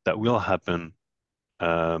that will happen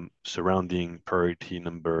surrounding priority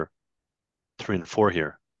number 3 and 4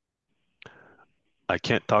 here. I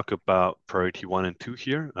can't talk about priority 1 and 2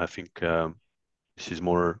 here. I think this is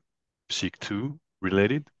more SIG2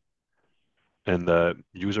 related. And the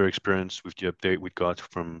user experience with the update we got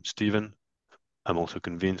from Stephen, I'm also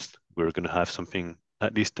convinced we're going to have something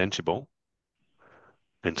at least tangible.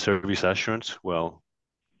 And service assurance, well,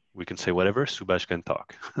 we can say whatever, Subhash can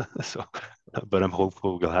talk. So, but I'm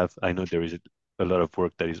hopeful we'll have, I know there is a lot of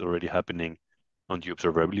work that is already happening on the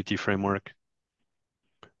observability framework.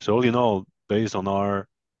 So all in all, based on our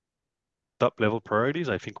top level priorities,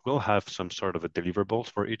 I think we'll have some sort of a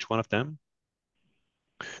deliverables for each one of them.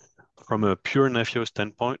 From a pure Nefio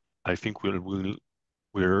standpoint, I think we'll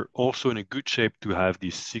We're also in a good shape to have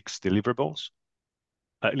these 6 deliverables,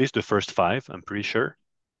 at least the first 5, I'm pretty sure.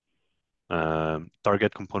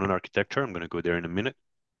 Target component architecture, I'm going to go there in a minute.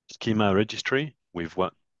 Schema registry, with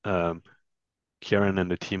what Kieran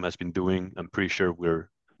and the team has been doing, I'm pretty sure we're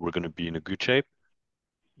going to be in a good shape.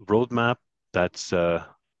 Roadmap, that's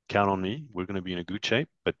count on me. We're going to be in a good shape,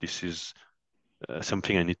 but this is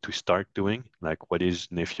something I need to start doing. Like, what is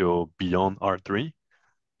Nefio beyond R3?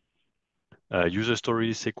 User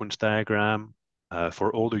stories, sequence diagram.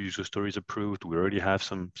 For all the user stories approved, we already have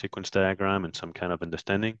some sequence diagram and some kind of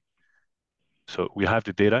understanding. So we have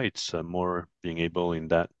the data. It's more being able in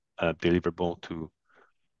that deliverable to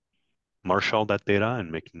marshal that data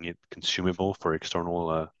and making it consumable for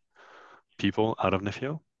external people out of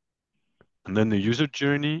Nefio. And then the user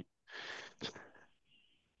journey,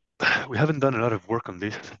 we haven't done a lot of work on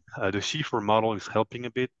this. The C4 model is helping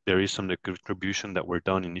a bit. There is some contribution that were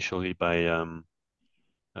done initially by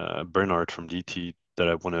Bernard from DT that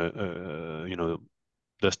I want to,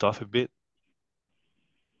 dust off a bit.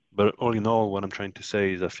 But all in all, what I'm trying to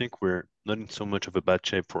say is I think we're not in so much of a bad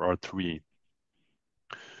shape for R3,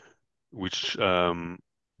 which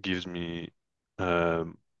gives me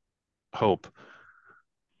hope.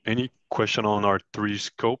 Any question on R3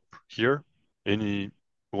 scope here?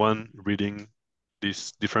 Anyone reading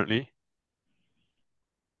this differently?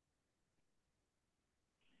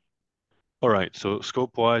 All right, so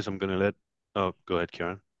scope-wise, I'm going to oh, go ahead,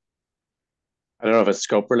 Kieran. I don't know if it's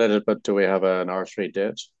scope related, but do we have an R3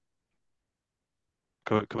 date?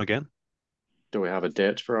 Come again? Do we have a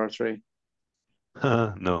date for R3?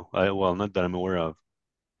 No, well, not that I'm aware of.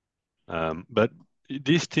 But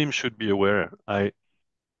this team should be aware.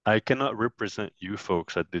 I cannot represent you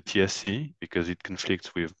folks at the TSC because it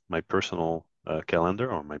conflicts with my personal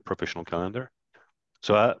calendar or my professional calendar.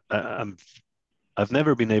 So I've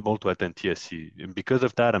never been able to attend TSC, and because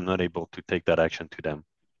of that, I'm not able to take that action to them.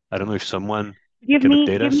 I don't know if someone Give can me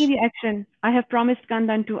update give me us. the action. I have promised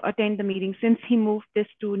Kandan to attend the meeting. Since he moved this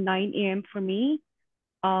to 9 a.m. for me,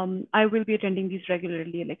 I will be attending these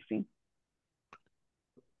regularly, Alexei.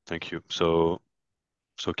 Thank you. So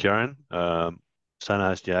Kieran, Sana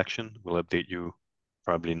has the action. We'll update you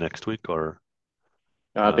probably next week or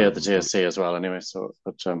I'll be at the TSC as well anyway. So,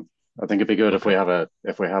 but I think it'd be good if we have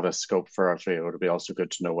a scope for R3. It would be also good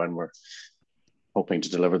to know when we're hoping to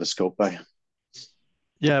deliver the scope by.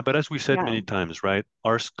 Yeah, but as we said Yeah. many times, right?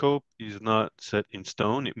 Our scope is not set in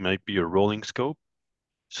stone. It might be a rolling scope.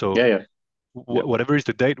 So yeah. Whatever is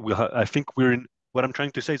the date, I think we're in. What I'm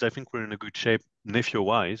trying to say is I think we're in a good shape,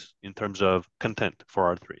 Nefio-wise, in terms of content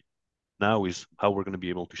for R3. Now is how we're going to be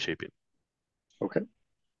able to shape it. Okay.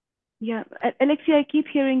 Yeah, Alexia, I keep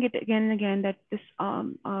hearing it again and again that this,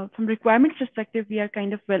 from requirements perspective, we are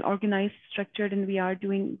kind of well organized, structured, and we are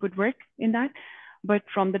doing good work in that. But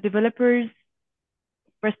from the developers'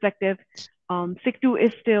 perspective, SIG2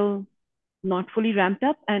 is still not fully ramped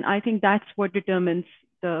up, and I think that's what determines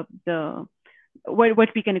what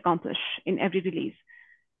we can accomplish in every release.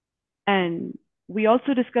 And we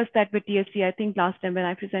also discussed that with TSC, I think last time when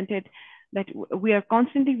I presented, that we are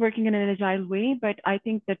constantly working in an agile way, but I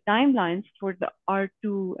think the timelines for the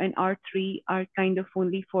R2 and R3 are kind of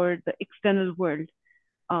only for the external world,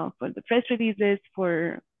 for the press releases,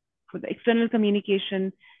 for the external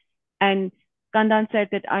communication. And Kandan said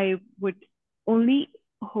that I would only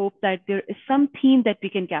hope that there is some theme that we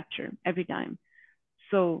can capture every time.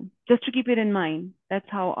 So just to keep it in mind, that's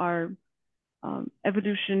how our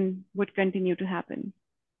evolution would continue to happen.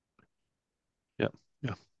 Yeah.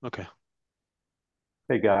 Okay.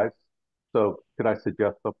 Hey guys, so could I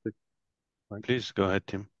suggest something? Right? Please go ahead,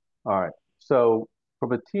 Tim. All right. So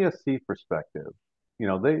from a TSC perspective,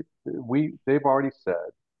 they've already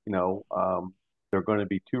said, there are going to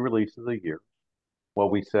be 2 releases a year. Well,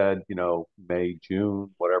 we said, May, June,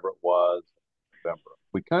 whatever it was, November.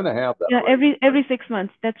 We kind of have that. Yeah, already, every 6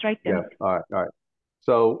 months. That's right, Tim. Yeah. All right.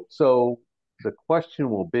 So the question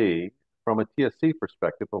will be, from a TSC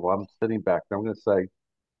perspective, if I'm sitting back there, I'm going to say,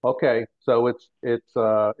 okay, so it's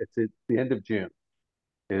the end of June.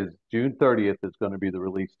 Is June 30th is going to be the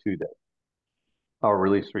release 2 day, or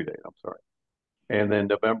release 3 date, I'm sorry. And then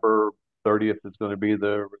November 30th is going to be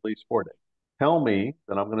the release 4 day. Tell me,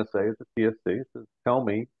 then I'm going to say as a TSC, tell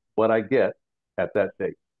me what I get at that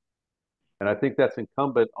date. And I think that's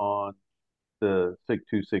incumbent on the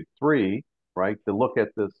SIG2, SIG3, right, to look at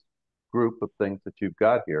this group of things that you've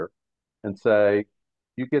got here and say,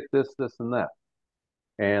 you get this, this, and that.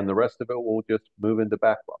 And the rest of it will just move into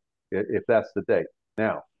backlog if that's the date.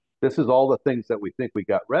 Now, this is all the things that we think we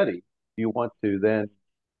got ready. You want to then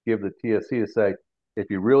give the TSC to say,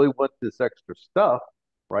 if you really want this extra stuff,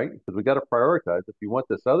 right? Because we got to prioritize. If you want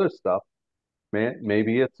this other stuff, man,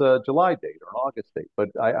 maybe it's a July date or an August date. But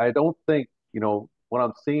I don't think, what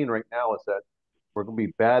I'm seeing right now is that we're going to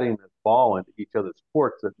be batting this ball into each other's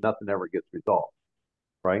courts that nothing ever gets resolved,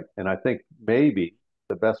 right? And I think maybe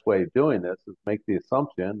the best way of doing this is make the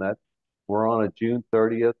assumption that we're on a June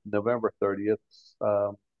 30th, November 30th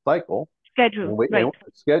cycle. Schedule, right.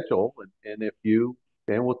 Schedule,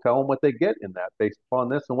 and we'll tell them what they get in that based upon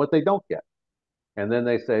this and what they don't get. And then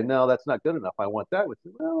they say, no, that's not good enough. I want that. We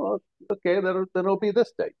say, well, okay, then it'll be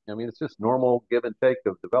this date. I mean, it's just normal give and take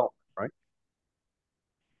of development, right?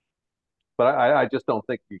 But I just don't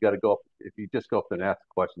think you got to go up. If you just go up and ask the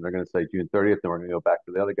question, they're going to say June 30th. Then we're going to go back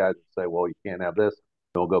to the other guys and say, well, you can't have this.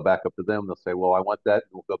 Then we'll go back up to them. They'll say, well, I want that.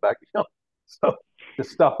 And we'll go back. So just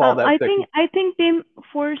stuff all that. I think Tim,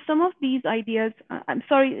 for some of these ideas, I'm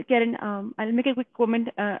sorry, Karen. I'll make a quick comment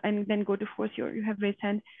and then go to Force. You have raised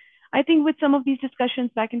hand. I think with some of these discussions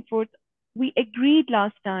back and forth, we agreed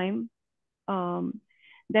last time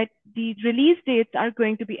that the release dates are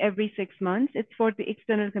going to be every 6 months. It's for the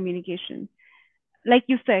external communication. Like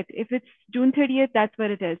you said, if it's June 30th, that's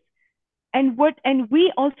what it is. And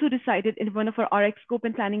we also decided in one of our RX scope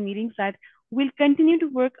and planning meetings that we'll continue to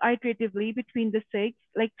work iteratively between the SIGs,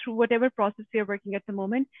 like through whatever process we are working at the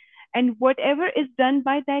moment. And whatever is done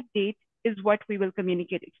by that date is what we will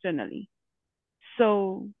communicate externally.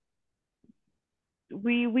 So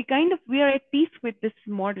we are at peace with this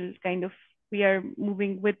model, we are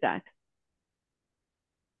moving with that.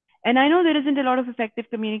 And I know there isn't a lot of effective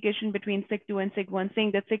communication between SIG2 and SIG1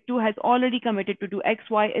 saying that SIG2 has already committed to do X,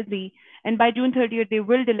 Y, and Z, and by June 30th, they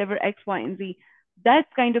will deliver X, Y, and Z. That's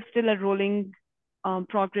still a rolling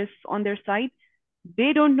progress on their side.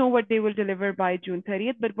 They don't know what they will deliver by June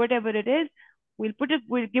 30th, but whatever it is,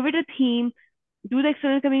 we'll give it a theme, do the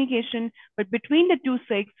external communication, but between the two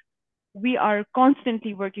SIGs, we are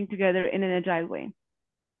constantly working together in an agile way.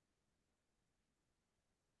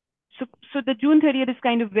 So the June 30th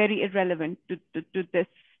is very irrelevant to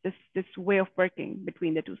this way of working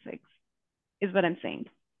between the two SIGs, is what I'm saying.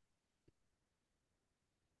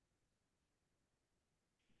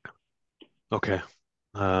 Okay.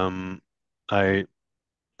 I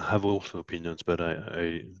have also opinions, but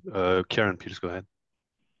Karen, please go ahead.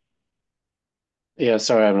 Yeah,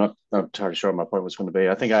 sorry, I'm not entirely sure what my point was going to be.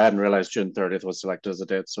 I think I hadn't realized June 30th was selected as a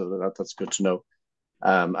date, so that's good to know.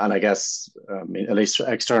 And I guess, at least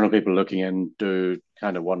external people looking in do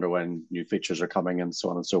kind of wonder when new features are coming and so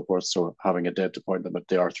on and so forth. So having a date to point them at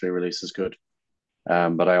the R3 release is good.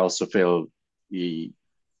 But I also feel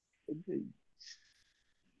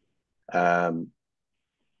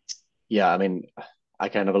I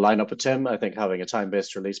kind of align up with Tim. I think having a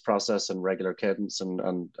time-based release process and regular cadence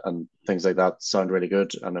and things like that sound really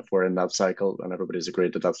good. And if we're in that cycle and everybody's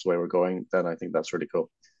agreed that that's the way we're going, then I think that's really cool.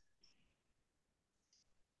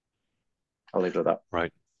 I'll leave it at that.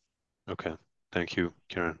 Right. Okay. Thank you,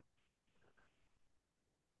 Karen.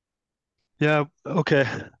 Yeah. Okay.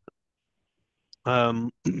 So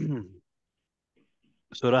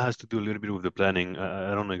that has to do a little bit with the planning.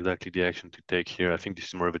 I don't know exactly the action to take here. I think this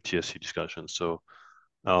is more of a TSC discussion. So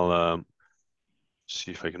I'll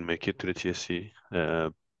see if I can make it to the TSC.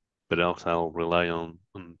 But else I'll rely on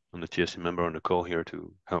the TSC member on the call here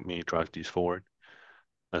to help me drive these forward,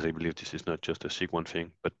 as I believe this is not just a SIG1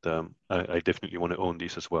 thing, but I definitely want to own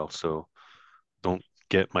this as well. So don't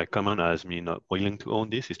get my comment as me not willing to own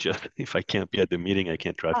this. It's just if I can't be at the meeting, I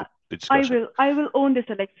can't drive the discussion. I will own this,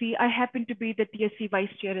 Alexi. I happen to be the TSC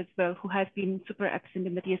vice chair as well, who has been super absent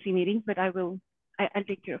in the TSC meeting, but I'll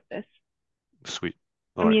take care of this. Sweet.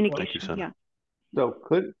 All communication. Right. Thank you, Sana. Yeah. So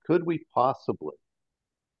could we possibly,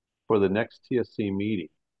 for the next TSC meeting,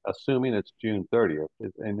 assuming it's June 30th,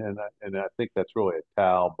 and I think that's really a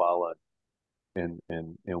Tal, Bala, and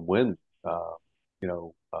Win,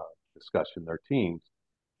 discussion, their teams,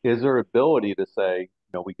 is there ability to say,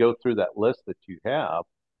 we go through that list that you have,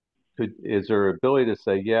 is there ability to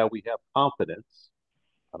say, yeah, we have confidence,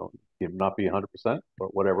 it not be 100%,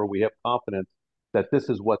 but whatever, we have confidence that this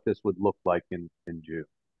is what this would look like in June.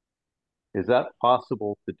 Is that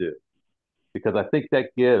possible to do? Because I think that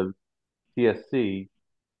gives TSC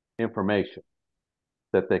information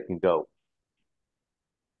that they can go.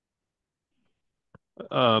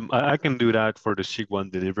 I can do that for the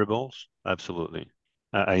SIG1 deliverables. Absolutely.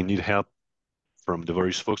 I need help from the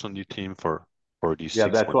various folks on the team for these. Yeah,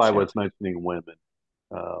 that's why I was mentioning women.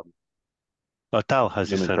 Tal has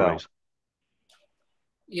his hand raised.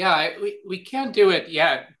 Yeah, we can't do it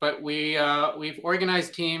yet, but we've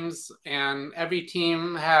organized teams, and every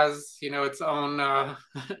team has its own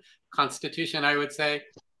constitution, I would say.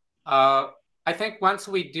 I think once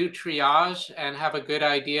we do triage and have a good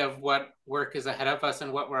idea of what work is ahead of us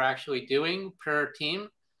and what we're actually doing per team,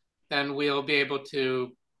 then we'll be able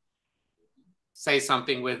to say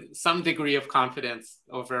something with some degree of confidence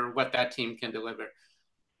over what that team can deliver.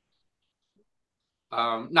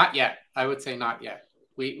 Not yet. I would say not yet.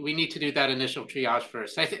 We need to do that initial triage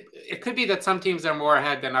first. I think it could be that some teams are more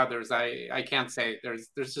ahead than others. I can't say.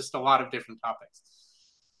 There's just a lot of different topics.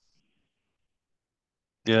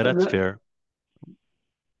 Yeah, that's fair.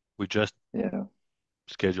 We just Yeah.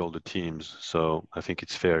 schedule the teams, so I think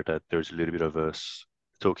it's fair that there's a little bit of a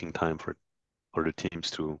soaking time for the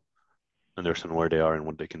teams to understand where they are and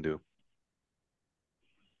what they can do.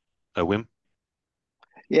 Wim?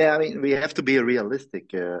 Yeah, I mean, we have to be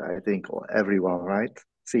realistic, I think, everyone, right?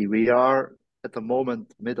 See, we are at the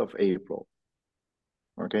moment mid of April.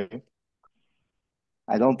 Okay.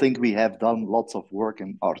 I don't think we have done lots of work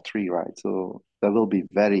in R3, right? So there will be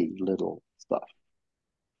very little stuff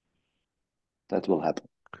that will happen.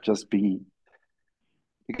 Just be,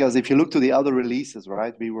 because if you look to the other releases,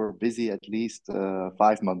 right, we were busy at least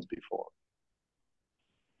 5 months before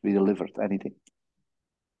we delivered anything,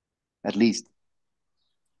 at least.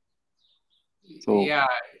 So yeah,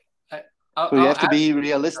 so you have to be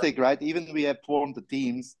realistic, right? Even we have formed the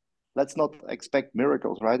teams. Let's not expect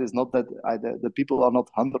miracles, right? It's not that the people are not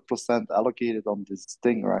 100% allocated on this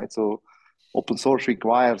thing, right? So open source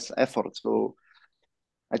requires effort. So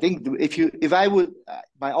I think if I would,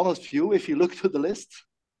 my honest view, if you look to the list,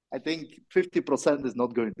 I think 50% is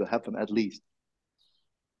not going to happen at least.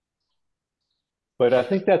 But I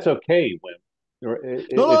think that's okay, Wim.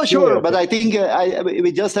 No, sure. Really okay. But I think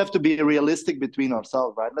we just have to be realistic between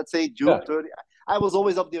ourselves, right? Let's say June 30. I was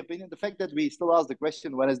always of the opinion, the fact that we still ask the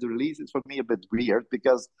question, when is the release, is for me a bit weird,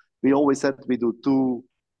 because we always said we do 2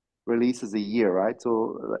 releases a year, right?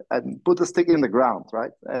 So, and put a stick in the ground,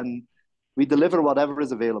 right? And we deliver whatever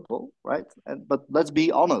is available, right? But let's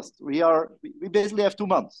be honest, we basically have 2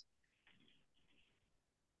 months.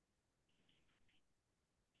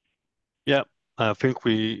 Yeah, I think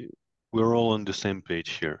we're all on the same page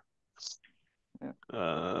here. Yeah.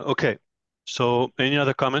 Okay. So any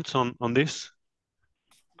other comments on this?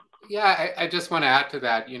 Yeah, I just want to add to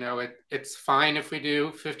that. You know, it's fine if we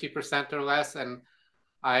do 50% or less. And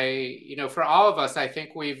for all of us, I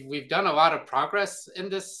think we've done a lot of progress in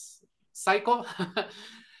this cycle,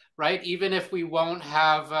 right? Even if we won't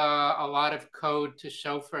have a lot of code to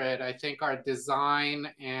show for it, I think our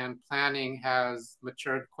design and planning has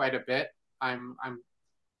matured quite a bit.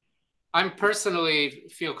 I'm personally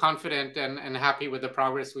feel confident and happy with the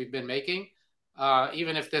progress we've been making,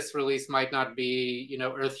 even if this release might not be,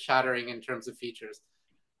 earth-shattering in terms of features.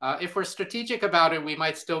 If we're strategic about it, we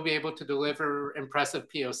might still be able to deliver impressive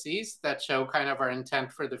POCs that show kind of our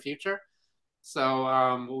intent for the future.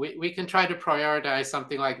 So we can try to prioritize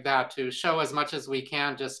something like that to show as much as we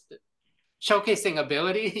can, just showcasing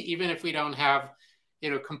ability, even if we don't have,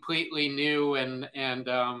 completely new and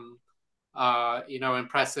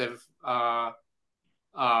impressive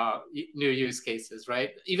new use cases,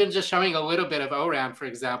 right? Even just showing a little bit of ORAN, for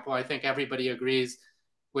example, I think everybody agrees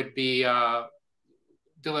would be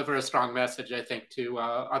deliver a strong message, I think, to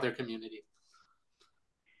other communities.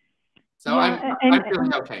 So yeah, I'm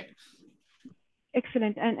feeling okay.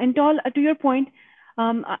 Excellent. And Tol, to your point,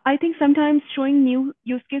 I think sometimes showing new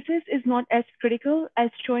use cases is not as critical as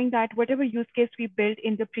showing that whatever use case we built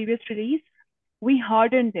in the previous release, we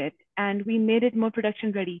hardened it and we made it more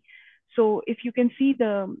production ready. So if you can see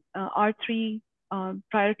the R3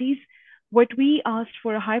 priorities, what we asked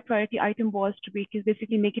for a high priority item was to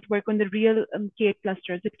basically make it work on the real K8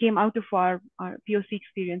 clusters. It came out of our POC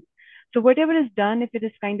experience. So whatever is done, if it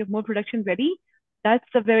is kind of more production ready, that's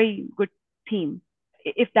a very good theme,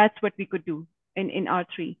 if that's what we could do in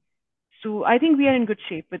R3. So I think we are in good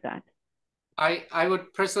shape with that. I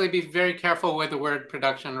would personally be very careful with the word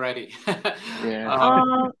production ready.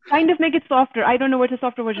 Yeah. Kind of make it softer. I don't know what a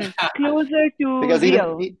softer version is. Closer to because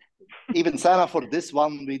real. Even Sana, for this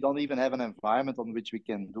one, we don't even have an environment on which we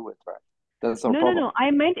can do it, right? That's our problem. No.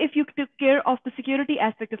 I meant if you took care of the security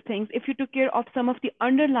aspect of things, if you took care of some of the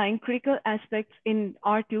underlying critical aspects in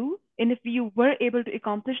R2, and if you were able to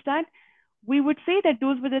accomplish that, we would say that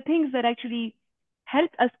those were the things that actually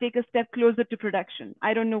helped us take a step closer to production.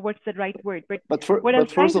 I don't know what's the right word, but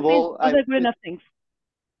first of all, those are good enough things.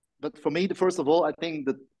 But for me, first of all, I think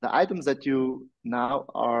that the items that you now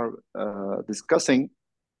are discussing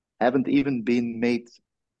haven't even been made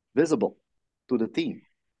visible to the team,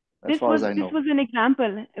 as far as I know. This was an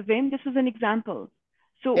example, Wim. This was an example.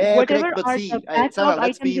 So yeah, whatever correct, but are see, the backlog Sana,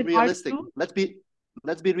 let's items be in realistic. R2,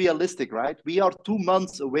 let's be realistic, right? We are 2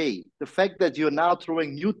 months away. The fact that you're now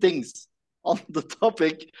throwing new things on the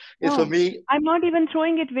topic is for No, me. I'm not even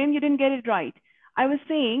throwing it, Wim. You didn't get it right. I was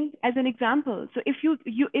saying as an example. So if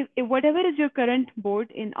if whatever is your current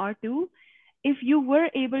board in R2, if you were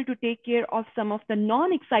able to take care of some of the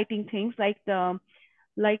non-exciting things like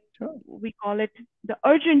we call it the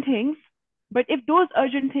urgent things, but if those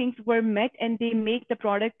urgent things were met and they make the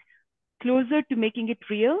product closer to making it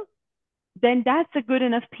real, then that's a good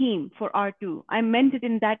enough theme for R2. I meant it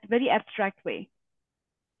in that very abstract way.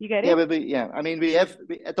 You get Yeah, it? but I mean,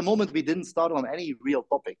 at the moment we didn't start on any real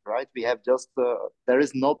topic, right? We have just there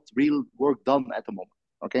is not real work done at the moment.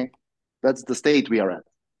 Okay, that's the state we are at.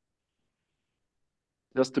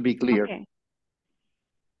 Just to be clear. Okay.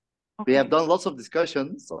 We have done lots of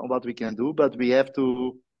discussions on what we can do, but we have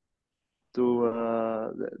to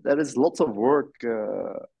there is lots of work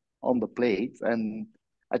on the plate, and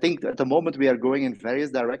I think at the moment we are going in various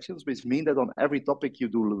directions, which mean that on every topic you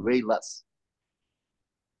do way less.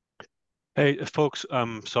 Hey, folks,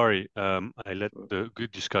 I'm sorry. I let the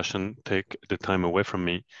good discussion take the time away from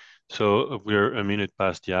me. So we're a minute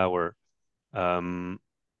past the hour.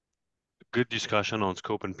 Good discussion on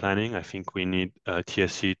scope and planning. I think we need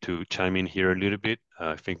TSC to chime in here a little bit.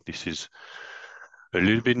 I think this is a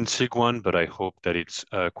little bit in SIG 1, but I hope that it's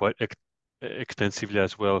quite extensively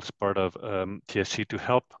as well as part of TSC to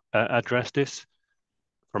help address this.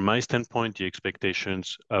 From my standpoint, the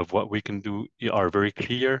expectations of what we can do are very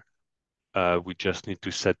clear. We just need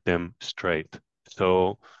to set them straight.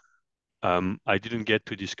 So I didn't get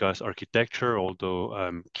to discuss architecture,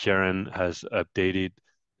 although Kieran has updated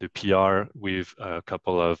the PR with a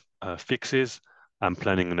couple of fixes. I'm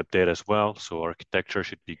planning an update as well, so architecture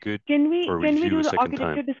should be good for Can we review do a the second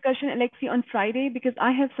architecture time. discussion, Alexi, on Friday? Because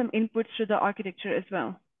I have some inputs to the architecture as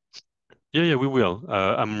well. Yeah, we will.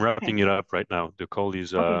 I'm wrapping Okay. it up right now. The call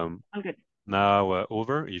is All good. now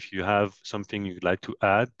over. If you have something you'd like to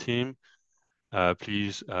add, team,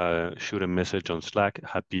 please shoot a message on Slack.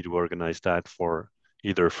 Happy to organize that for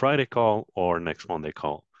either Friday call or next Monday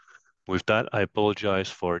call. With that, I apologize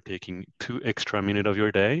for taking 2 extra minutes of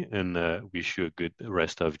your day and wish you a good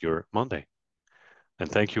rest of your Monday. And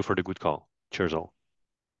thank you for the good call. Cheers all.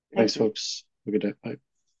 Thanks, folks. Have a good day. Bye.